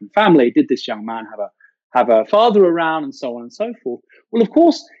of a broken family. Did this young man have a father around, and so on and so forth? Well, of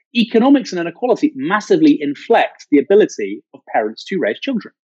course, economics and inequality massively inflect the ability of parents to raise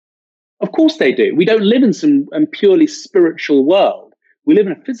children. Of course they do. We don't live in some purely spiritual world. We live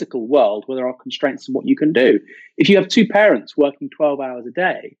in a physical world where there are constraints on what you can do. If you have two parents working 12 hours a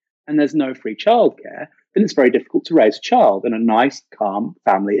day and there's no free childcare, then it's very difficult to raise a child in a nice, calm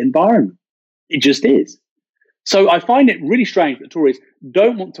family environment. It just is. So I find it really strange that Tories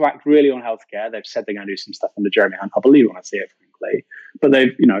don't want to act really on healthcare. They've said they're going to do some stuff under Jeremy Hunt. I believe it when I see it, frankly. But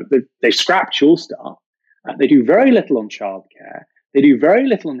they've scrapped Your Start. They do very little on childcare. They do very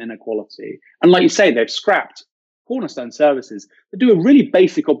little on inequality. And like you say, they've scrapped cornerstone services that do a really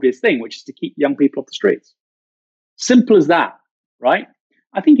basic, obvious thing, which is to keep young people off the streets. Simple as that, right?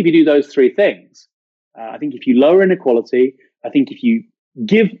 I think if you do those three things, I think if you lower inequality, I think if you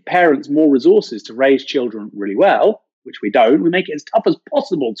give parents more resources to raise children really well, which we don't, we make it as tough as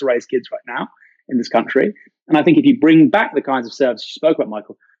possible to raise kids right now in this country. And I think if you bring back the kinds of services you spoke about,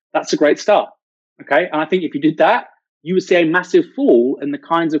 Michael, that's a great start. Okay. And I think if you did that, you would see a massive fall in the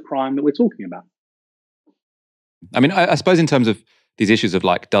kinds of crime that we're talking about. I mean, I suppose in terms of these issues of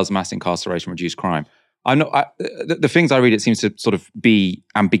does mass incarceration reduce crime? The things I read, it seems to sort of be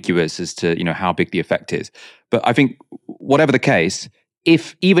ambiguous as to, how big the effect is. But I think whatever the case,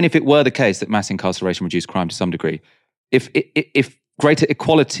 even if it were the case that mass incarceration reduced crime to some degree, if greater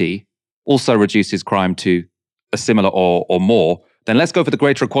equality also reduces crime to a similar or more, then let's go for the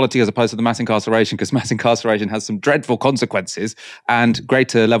greater equality as opposed to the mass incarceration, because mass incarceration has some dreadful consequences, and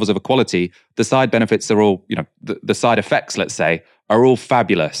greater levels of equality, the side benefits are all, the side effects, let's say, are all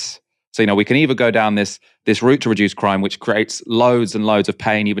fabulous. So, we can either go down this route to reduce crime, which creates loads and loads of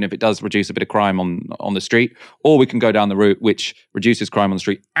pain, even if it does reduce a bit of crime on the street, or we can go down the route which reduces crime on the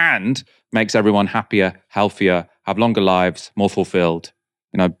street and makes everyone happier, healthier, have longer lives, more fulfilled.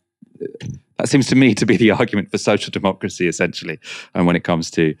 That seems to me to be the argument for social democracy, essentially, and when it comes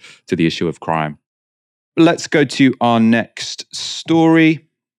to the issue of crime. Let's go to our next story.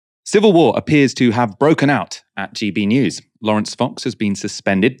 Civil war appears to have broken out at GB News. Lawrence Fox has been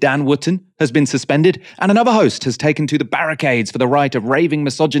suspended, Dan Wootton has been suspended, and another host has taken to the barricades for the right of raving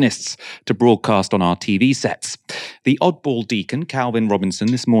misogynists to broadcast on our TV sets. The oddball deacon, Calvin Robinson,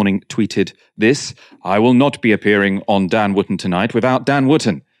 this morning tweeted this: "I will not be appearing on Dan Wootton tonight without Dan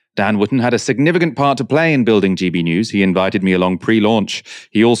Wootton. Dan Wootton had a significant part to play in building GB News. He invited me along pre-launch.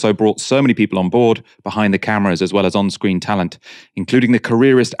 He also brought so many people on board, behind the cameras as well as on-screen talent, including the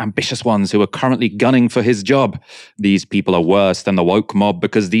careerist, ambitious ones who are currently gunning for his job. These people are worse than the woke mob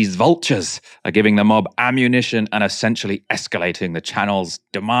because these vultures are giving the mob ammunition and essentially escalating the channel's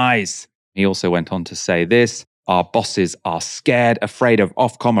demise." He also went on to say this: Our bosses are scared, afraid of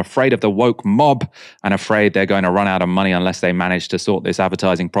Ofcom, afraid of the woke mob, and afraid they're going to run out of money unless they manage to sort this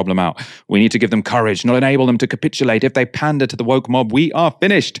advertising problem out. We need to give them courage, not enable them to capitulate. If they pander to the woke mob, we are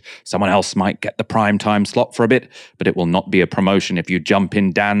finished. Someone else might get the prime time slot for a bit, but it will not be a promotion if you jump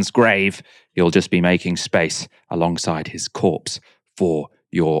in Dan's grave. You'll just be making space alongside his corpse for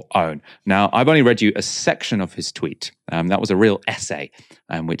your own. Now, I've only read you a section of his tweet. That was a real essay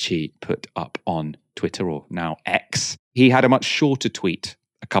which he put up on Twitter, or now X. He had a much shorter tweet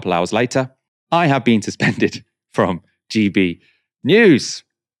a couple hours later. I have been suspended from GB News.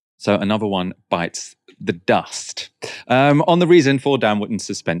 So another one bites the dust. On the reason for Dan Wootton's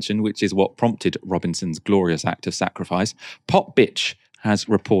suspension, which is what prompted Robinson's glorious act of sacrifice, Pop Bitch has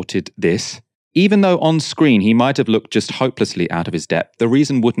reported this. Even though on screen he might have looked just hopelessly out of his depth, the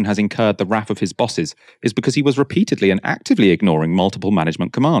reason Wootton has incurred the wrath of his bosses is because he was repeatedly and actively ignoring multiple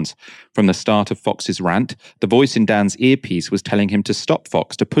management commands. From the start of Fox's rant, the voice in Dan's earpiece was telling him to stop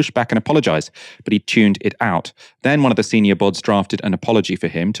Fox, to push back and apologise, but he tuned it out. Then one of the senior bods drafted an apology for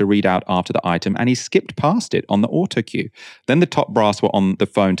him to read out after the item, and he skipped past it on the auto cue. Then the top brass were on the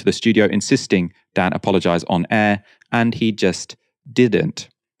phone to the studio insisting Dan apologise on air, and he just didn't.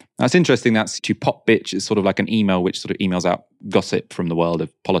 That's interesting. That's to Pop Bitch. It's sort of like an email which sort of emails out gossip from the world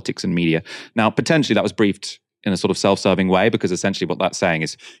of politics and media. Now, potentially that was briefed in a sort of self-serving way, because essentially what that's saying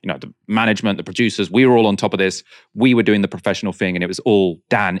is, the management, the producers, we were all on top of this. We were doing the professional thing, and it was all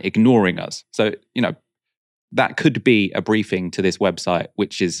Dan ignoring us. So, that could be a briefing to this website,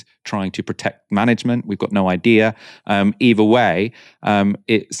 which is trying to protect management. We've got no idea. Either way,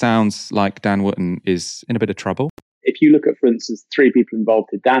 it sounds like Dan Wootton is in a bit of trouble. If you look at, for instance, three people involved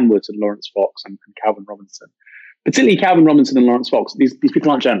here, Dan Wootton, Lawrence Fox, and Calvin Robinson, particularly Calvin Robinson and Lawrence Fox, these people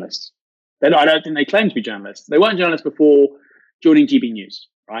aren't journalists. I don't think they claim to be journalists. They weren't journalists before joining GB News,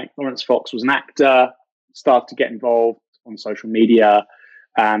 right? Lawrence Fox was an actor, started to get involved on social media,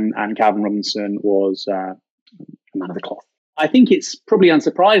 and Calvin Robinson was a man of the cloth. I think it's probably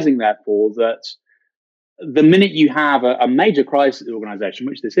unsurprising, therefore, that the minute you have a major crisis organisation,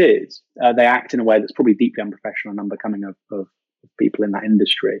 which this is, they act in a way that's probably deeply unprofessional and unbecoming of people in that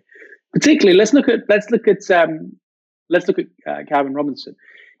industry. Particularly, let's look at Calvin Robinson.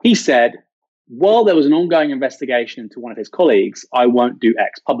 He said, while there was an ongoing investigation into one of his colleagues, I won't do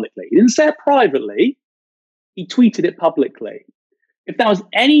X publicly. He didn't say it privately. He tweeted it publicly. If there was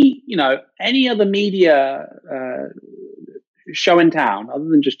any other media show in town, other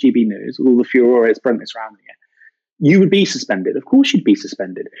than just GB News, with all the furore it's presently surrounding it, you would be suspended. Of course you'd be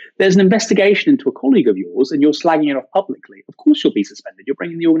suspended. There's an investigation into a colleague of yours and you're slagging it off publicly. Of course you'll be suspended. You're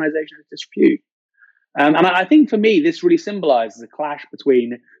bringing the organisation into disrepute. And I think for me, this really symbolises a clash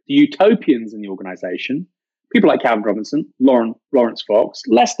between the utopians in the organisation, people like Calvin Robinson, Lawrence Fox,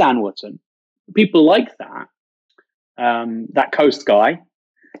 less Dan Wootton, people like that Coast guy,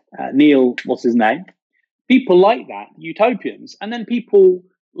 Neil, what's his name? People like that, utopians, and then people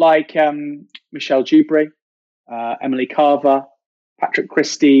like Michelle Dewberry, Emily Carver, Patrick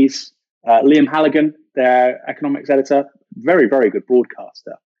Christie's, Liam Halligan, their economics editor, very, very good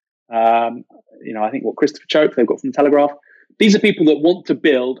broadcaster. I think Christopher Chope they've got from the Telegraph. These are people that want to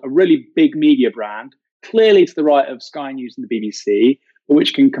build a really big media brand, clearly to the right of Sky News and the BBC, but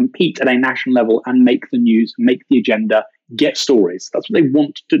which can compete at a national level and make the news, make the agenda, get stories. That's what they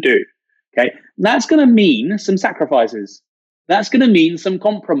want to do. Okay, that's going to mean some sacrifices. That's going to mean some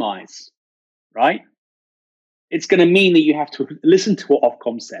compromise, right? It's going to mean that you have to listen to what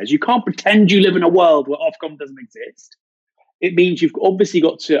Ofcom says. You can't pretend you live in a world where Ofcom doesn't exist. It means you've obviously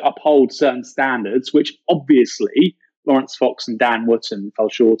got to uphold certain standards, which obviously Lawrence Fox and Dan Wootton fell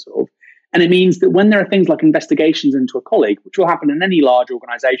short of. And it means that when there are things like investigations into a colleague, which will happen in any large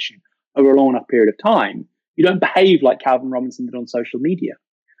organisation over a long enough period of time, you don't behave like Calvin Robinson did on social media.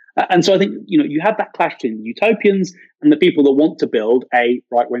 And so I think, you have that clash between the utopians and the people that want to build a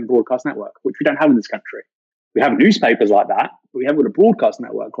right-wing broadcast network, which we don't have in this country. We have newspapers like that, but we haven't got a broadcast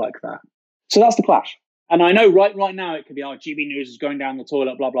network like that. So that's the clash. And I know right now it could be, GB News is going down the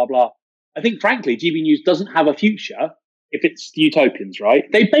toilet, blah, blah, blah. I think, frankly, GB News doesn't have a future if it's the utopians, right?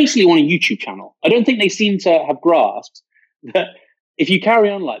 They basically want a YouTube channel. I don't think they seem to have grasped that if you carry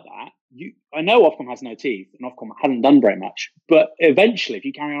on like that, I know Ofcom has no teeth and Ofcom hasn't done very much, but eventually, if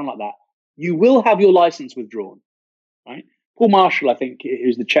you carry on like that, you will have your license withdrawn, right? Paul Marshall, I think,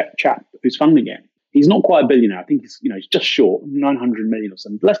 who's the chap who's funding it, he's not quite a billionaire. I think he's just short, 900 million or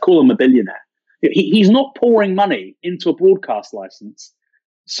something. Let's call him a billionaire. He's not pouring money into a broadcast license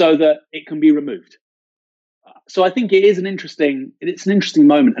so that it can be removed. So I think it's an interesting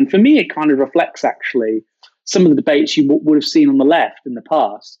moment. And for me, it kind of reflects actually some of the debates you would have seen on the left in the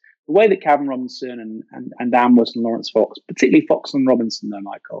past, the way that Kevin Robinson and Dan Wood and Lawrence Fox, particularly Fox and Robinson though,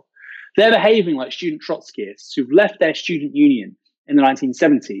 Michael, they're behaving like student Trotskyists who've left their student union in the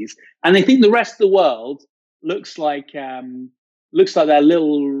 1970s, and they think the rest of the world looks like their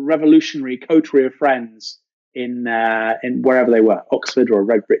little revolutionary coterie of friends in wherever they were, Oxford or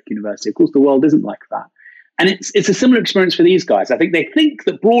Red Brick University. Of course, the world isn't like that. And it's a similar experience for these guys. I think they think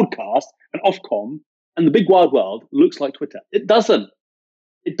that broadcast and Ofcom and the big wide world looks like Twitter. It doesn't.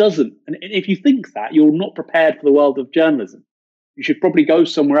 It doesn't. And if you think that, you're not prepared for the world of journalism. You should probably go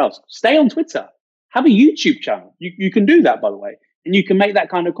somewhere else. Stay on Twitter. Have a YouTube channel. You can do that, by the way. And you can make that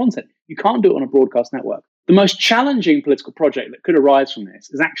kind of content. You can't do it on a broadcast network. The most challenging political project that could arise from this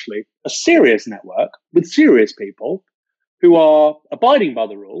is actually a serious network with serious people who are abiding by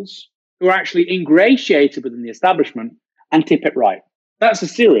the rules, who are actually ingratiated within the establishment and tip it right. That's a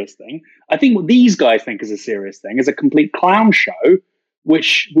serious thing. I think what these guys think is a serious thing is a complete clown show,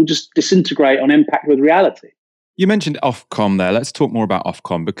 which will just disintegrate on impact with reality. You mentioned Ofcom there. Let's talk more about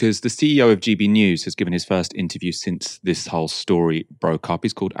Ofcom, because the CEO of GB News has given his first interview since this whole story broke up.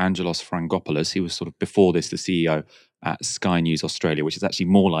 He's called Angelos Frangopoulos. He was sort of before this the CEO at Sky News Australia, which is actually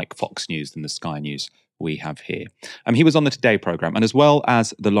more like Fox News than the Sky News we have here. He was on the Today programme, and as well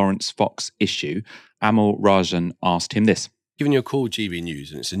as the Lawrence Fox issue, Amal Rajan asked him this. Given you're called GB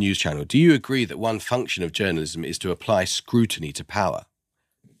News and it's a news channel, do you agree that one function of journalism is to apply scrutiny to power?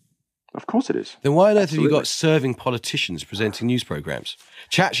 Of course it is. Then why on earth have you got serving politicians presenting news programmes?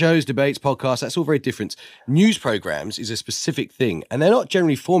 Chat shows, debates, podcasts, that's all very different. News programmes is a specific thing, and they're not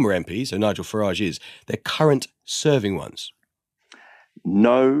generally former MPs, so Nigel Farage is, they're current serving ones.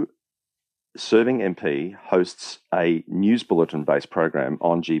 No serving MP hosts a news bulletin-based program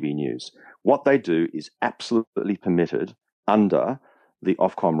on GB News. What they do is absolutely permitted under the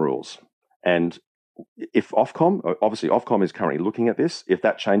Ofcom rules. And if Ofcom is currently looking at this, if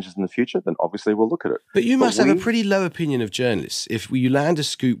that changes in the future, then obviously we'll look at it. But you must have a pretty low opinion of journalists. If you land a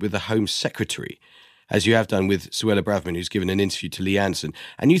scoop with the Home Secretary, as you have done with Suella Braverman, who's given an interview to Lee Anderson,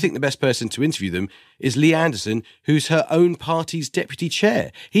 and you think the best person to interview them is Lee Anderson, who's her own party's deputy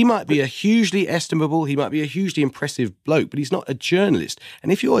chair. He might be a hugely estimable, he might be a hugely impressive bloke, but he's not a journalist.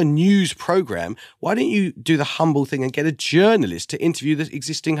 And if you're a news programme, why don't you do the humble thing and get a journalist to interview the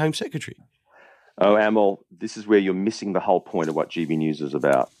existing Home Secretary? Oh, Amal, this is where you're missing the whole point of what GB News is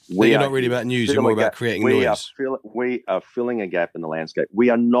about. You're not really about news, you're more about creating noise. We are filling a gap in the landscape. We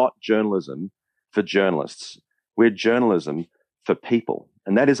are not journalism for journalists. We're journalism for people.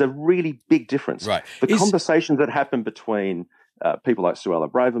 And that is a really big difference. Right. The conversations that happen between people like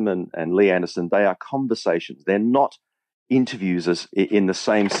Suella Braverman and Lee Anderson, they are conversations. They're not interviews in the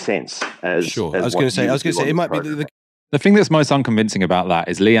same sense as... Sure. I was going to say, it might be... The thing that's most unconvincing about that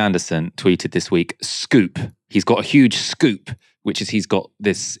is Lee Anderson tweeted this week, scoop. He's got a huge scoop, which is he's got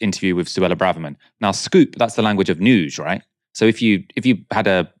this interview with Suella Braverman. Now, scoop, that's the language of news, right? So if you had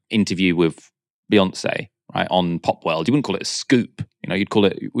a interview with Beyonce, right, on Pop World, you wouldn't call it a scoop. You know, you'd call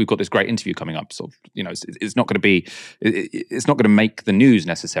it, we've got this great interview coming up. So, you know, it's not going to be, it's not going to make the news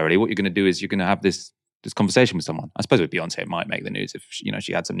necessarily. What you're going to do is you're going to have this conversation with someone. I suppose with Beyonce, it might make the news if, you know,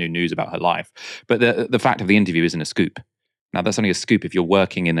 she had some new news about her life. But the fact of the interview isn't a scoop. Now, that's only a scoop if you're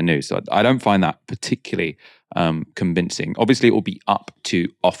working in the news. So I don't find that particularly convincing. Obviously, it will be up to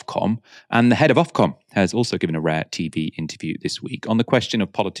Ofcom. And the head of Ofcom has also given a rare TV interview this week. On the question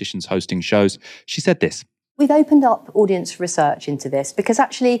of politicians hosting shows, she said this. We've opened up audience research into this because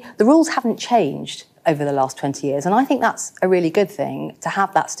actually the rules haven't changed over the last 20 years. And I think that's a really good thing to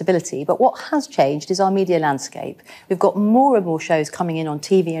have that stability. But what has changed is our media landscape. We've got more and more shows coming in on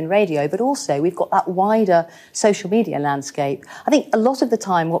TV and radio, but also we've got that wider social media landscape. I think a lot of the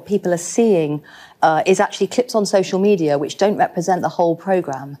time what people are seeing is actually clips on social media which don't represent the whole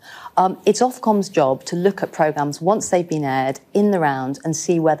programme. It's Ofcom's job to look at programmes once they've been aired in the round and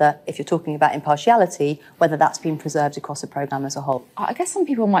see whether, if you're talking about impartiality, whether that's been preserved across a programme as a whole. I guess some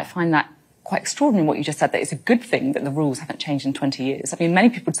people might find that quite extraordinary what you just said, that it's a good thing that the rules haven't changed in 20 years. I mean, many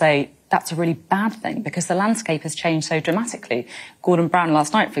people would say that's a really bad thing because the landscape has changed so dramatically. Gordon Brown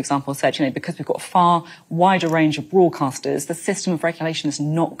last night, for example, said, you know, because we've got a far wider range of broadcasters, the system of regulation is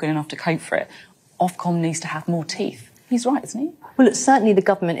not good enough to cope for it. Ofcom needs to have more teeth. He's right, isn't he? Well, certainly the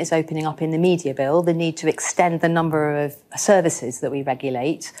government is opening up in the media bill the need to extend the number of services that we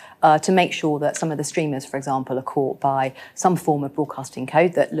regulate to make sure that some of the streamers, for example, are caught by some form of broadcasting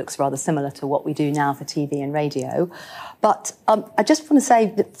code that looks rather similar to what we do now for TV and radio. But I just want to say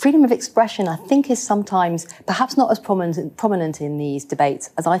that freedom of expression, I think, is sometimes perhaps not as prominent in these debates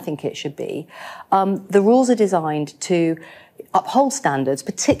as I think it should be. The rules are designed to uphold standards,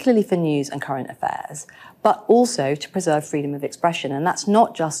 particularly for news and current affairs. but also to preserve freedom of expression. And that's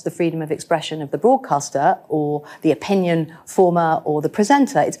not just the freedom of expression of the broadcaster or the opinion former or the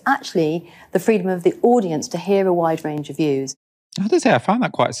presenter. It's actually the freedom of the audience to hear a wide range of views. I have to say, I found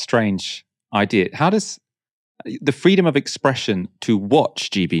that quite a strange idea. How does the freedom of expression to watch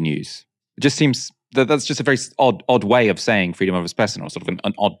GB News? It just seems that's just a very odd way of saying freedom of expression, or sort of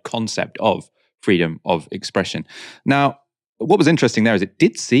an odd concept of freedom of expression. Now, what was interesting there is it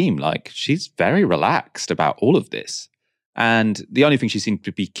did seem like she's very relaxed about all of this. And the only thing she seemed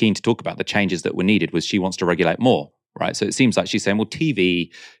to be keen to talk about, the changes that were needed, was she wants to regulate more, right? So it seems like she's saying, well,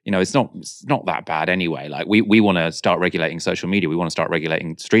 TV, it's not that bad anyway. Like we want to start regulating social media. We want to start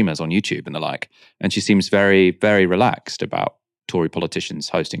regulating streamers on YouTube and the like. And she seems very, very relaxed about Tory politicians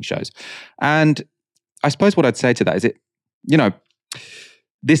hosting shows. And I suppose what I'd say to that is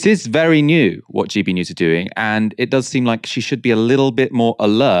this is very new, what GB News are doing, and it does seem like she should be a little bit more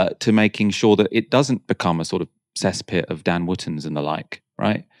alert to making sure that it doesn't become a sort of cesspit of Dan Wootton's and the like,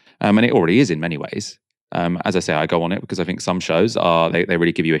 right? And it already is in many ways. As I say, I go on it because I think some shows they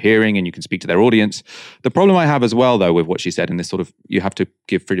really give you a hearing and you can speak to their audience. The problem I have as well, though, with what she said in this sort of, you have to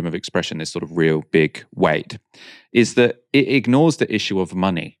give freedom of expression this sort of real big weight, is that it ignores the issue of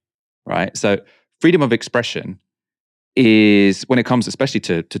money, right? So freedom of expression is, when it comes especially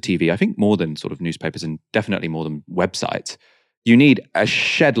to TV, I think more than sort of newspapers and definitely more than websites, you need a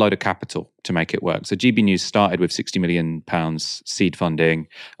shed load of capital to make it work. So GB News started with £60 million seed funding.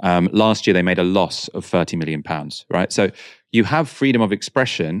 Last year, they made a loss of £30 million, right? So you have freedom of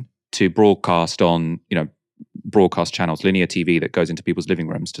expression to broadcast on, broadcast channels, linear TV that goes into people's living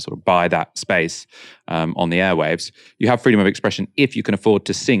rooms to sort of buy that space on the airwaves. You have freedom of expression if you can afford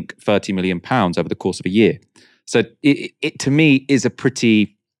to sink £30 million over the course of a year. So it to me is a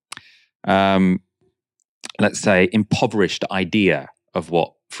pretty, let's say, impoverished idea of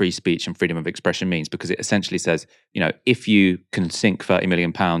what free speech and freedom of expression means, because it essentially says, if you can sink £30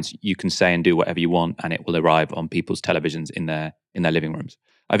 million, you can say and do whatever you want, and it will arrive on people's televisions in their living rooms.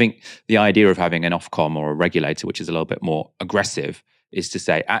 I think the idea of having an Ofcom or a regulator, which is a little bit more aggressive, is to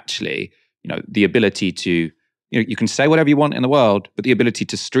say, actually, the ability to, you can say whatever you want in the world, but the ability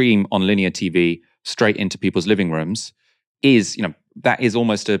to stream on linear TV straight into people's living rooms is, that is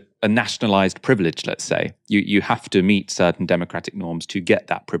almost a nationalized privilege, let's say. You have to meet certain democratic norms to get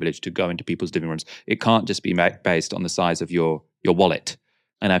that privilege to go into people's living rooms. It can't just be based on the size of your wallet.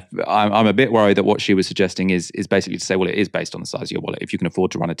 And I'm a bit worried that what she was suggesting is basically to say, well, it is based on the size of your wallet. If you can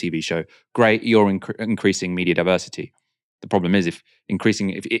afford to run a TV show, great, you're increasing media diversity. The problem is if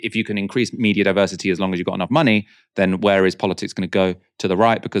you can increase media diversity as long as you've got enough money, then where is politics going to go? To the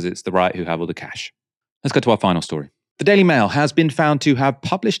right, because it's the right who have all the cash. Let's go to our final story. The Daily Mail has been found to have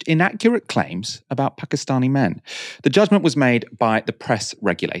published inaccurate claims about Pakistani men. The judgment was made by the press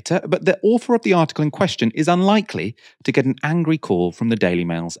regulator, but the author of the article in question is unlikely to get an angry call from the Daily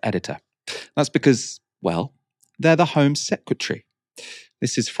Mail's editor. That's because, well, they're the Home Secretary.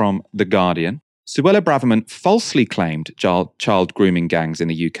 This is from The Guardian. Suella Braverman falsely claimed child grooming gangs in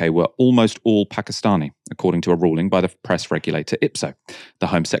the UK were almost all Pakistani, according to a ruling by the press regulator IPSO. The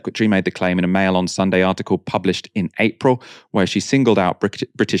Home Secretary made the claim in a Mail on Sunday article published in April, where she singled out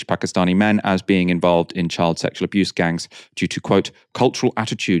British Pakistani men as being involved in child sexual abuse gangs due to, quote, cultural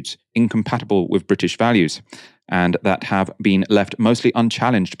attitudes incompatible with British values, and that have been left mostly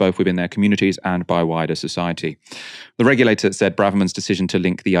unchallenged both within their communities and by wider society. The regulator said Braverman's decision to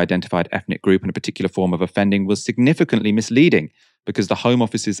link the identified ethnic group and a particular form of offending was significantly misleading because the Home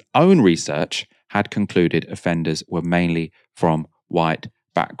Office's own research had concluded offenders were mainly from white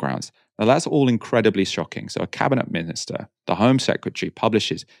backgrounds. Now, that's all incredibly shocking. So a cabinet minister, the Home Secretary,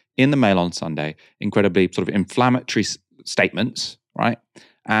 publishes in the Mail on Sunday incredibly sort of inflammatory statements, right?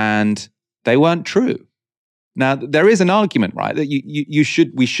 And they weren't true. Now, there is an argument, right,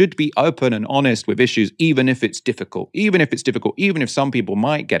 that we should be open and honest with issues, even if it's difficult, even if some people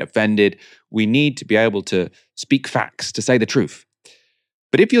might get offended. We need to be able to speak facts, to say the truth.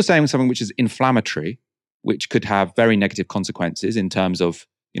 But if you're saying something which is inflammatory, which could have very negative consequences in terms of,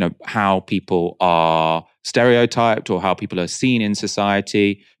 how people are stereotyped or how people are seen in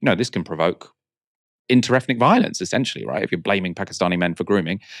society, this can provoke inter-ethnic violence, essentially, right? If you're blaming Pakistani men for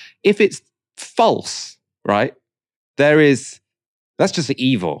grooming. If it's false, right? That's just the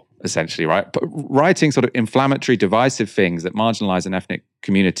evil, essentially, right? But writing sort of inflammatory, divisive things that marginalize an ethnic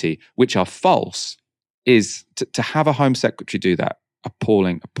community, which are false, is to have a Home Secretary do that.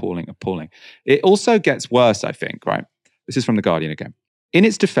 Appalling, appalling, appalling. It also gets worse, I think, right? This is from The Guardian again. In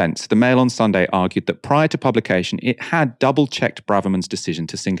its defence, the Mail on Sunday argued that prior to publication, it had double-checked Braverman's decision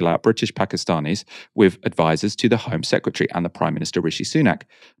to single out British Pakistanis with advisors to the Home Secretary and the Prime Minister Rishi Sunak.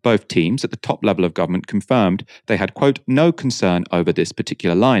 Both teams at the top level of government confirmed they had, quote, no concern over this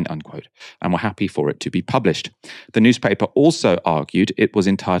particular line, unquote, and were happy for it to be published. The newspaper also argued it was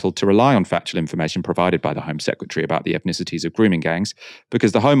entitled to rely on factual information provided by the Home Secretary about the ethnicities of grooming gangs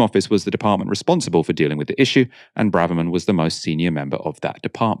because the Home Office was the department responsible for dealing with the issue and Braverman was the most senior member of that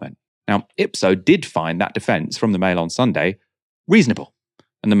department. Now, Ipso did find that defence from the Mail on Sunday reasonable.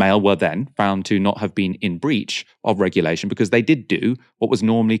 And the Mail were then found to not have been in breach of regulation because they did do what was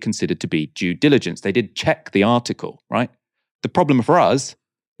normally considered to be due diligence. They did check the article, right? The problem for us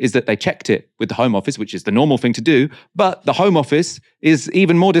is that they checked it with the Home Office, which is the normal thing to do, but the Home Office is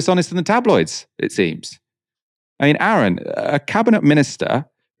even more dishonest than the tabloids, it seems. I mean, Aaron, a cabinet minister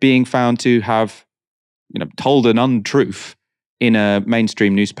being found to have, told an untruth in a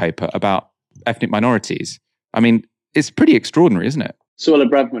mainstream newspaper about ethnic minorities. I mean, it's pretty extraordinary, isn't it? Suella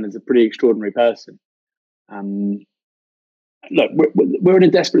Braverman is a pretty extraordinary person. Look, we're in a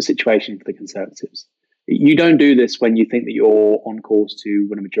desperate situation for the Conservatives. You don't do this when you think that you're on course to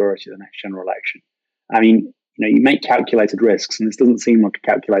win a majority at the next general election. I mean, you make calculated risks, and this doesn't seem like a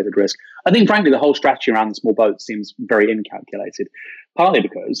calculated risk. I think, frankly, the whole strategy around the small boats seems very incalculated, partly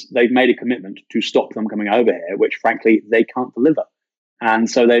because they've made a commitment to stop them coming over here, which, frankly, they can't deliver. And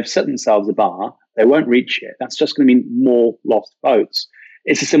so they've set themselves a bar. They won't reach it. That's just going to mean more lost votes.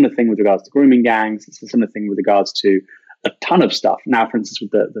 It's a similar thing with regards to grooming gangs. It's a similar thing with regards to a ton of stuff. Now, for instance,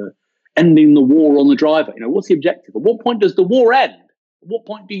 with the ending the war on the driver. What's the objective? At what point does the war end? At what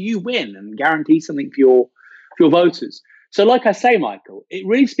point do you win and guarantee something for your voters? So like I say, Michael, it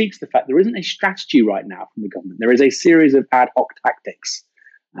really speaks to the fact there isn't a strategy right now from the government. There is a series of ad hoc tactics.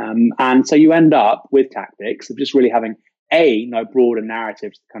 And so you end up with tactics of just really having no broader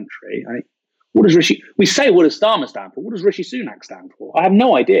narrative to the country. What does we say what does Starmer stand for? What does Rishi Sunak stand for? I have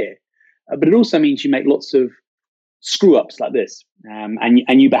no idea. But it also means you make lots of screw ups like this.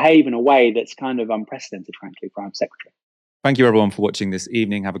 And you behave in a way that's kind of unprecedented, frankly, for Home Secretary. Thank you, everyone, for watching this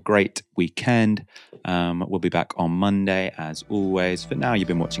evening. Have a great weekend. We'll be back on Monday, as always. For now, you've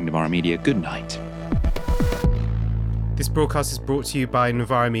been watching Novara Media. Good night. This broadcast is brought to you by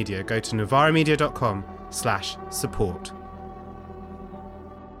Novara Media. Go to novaramedia.com/support.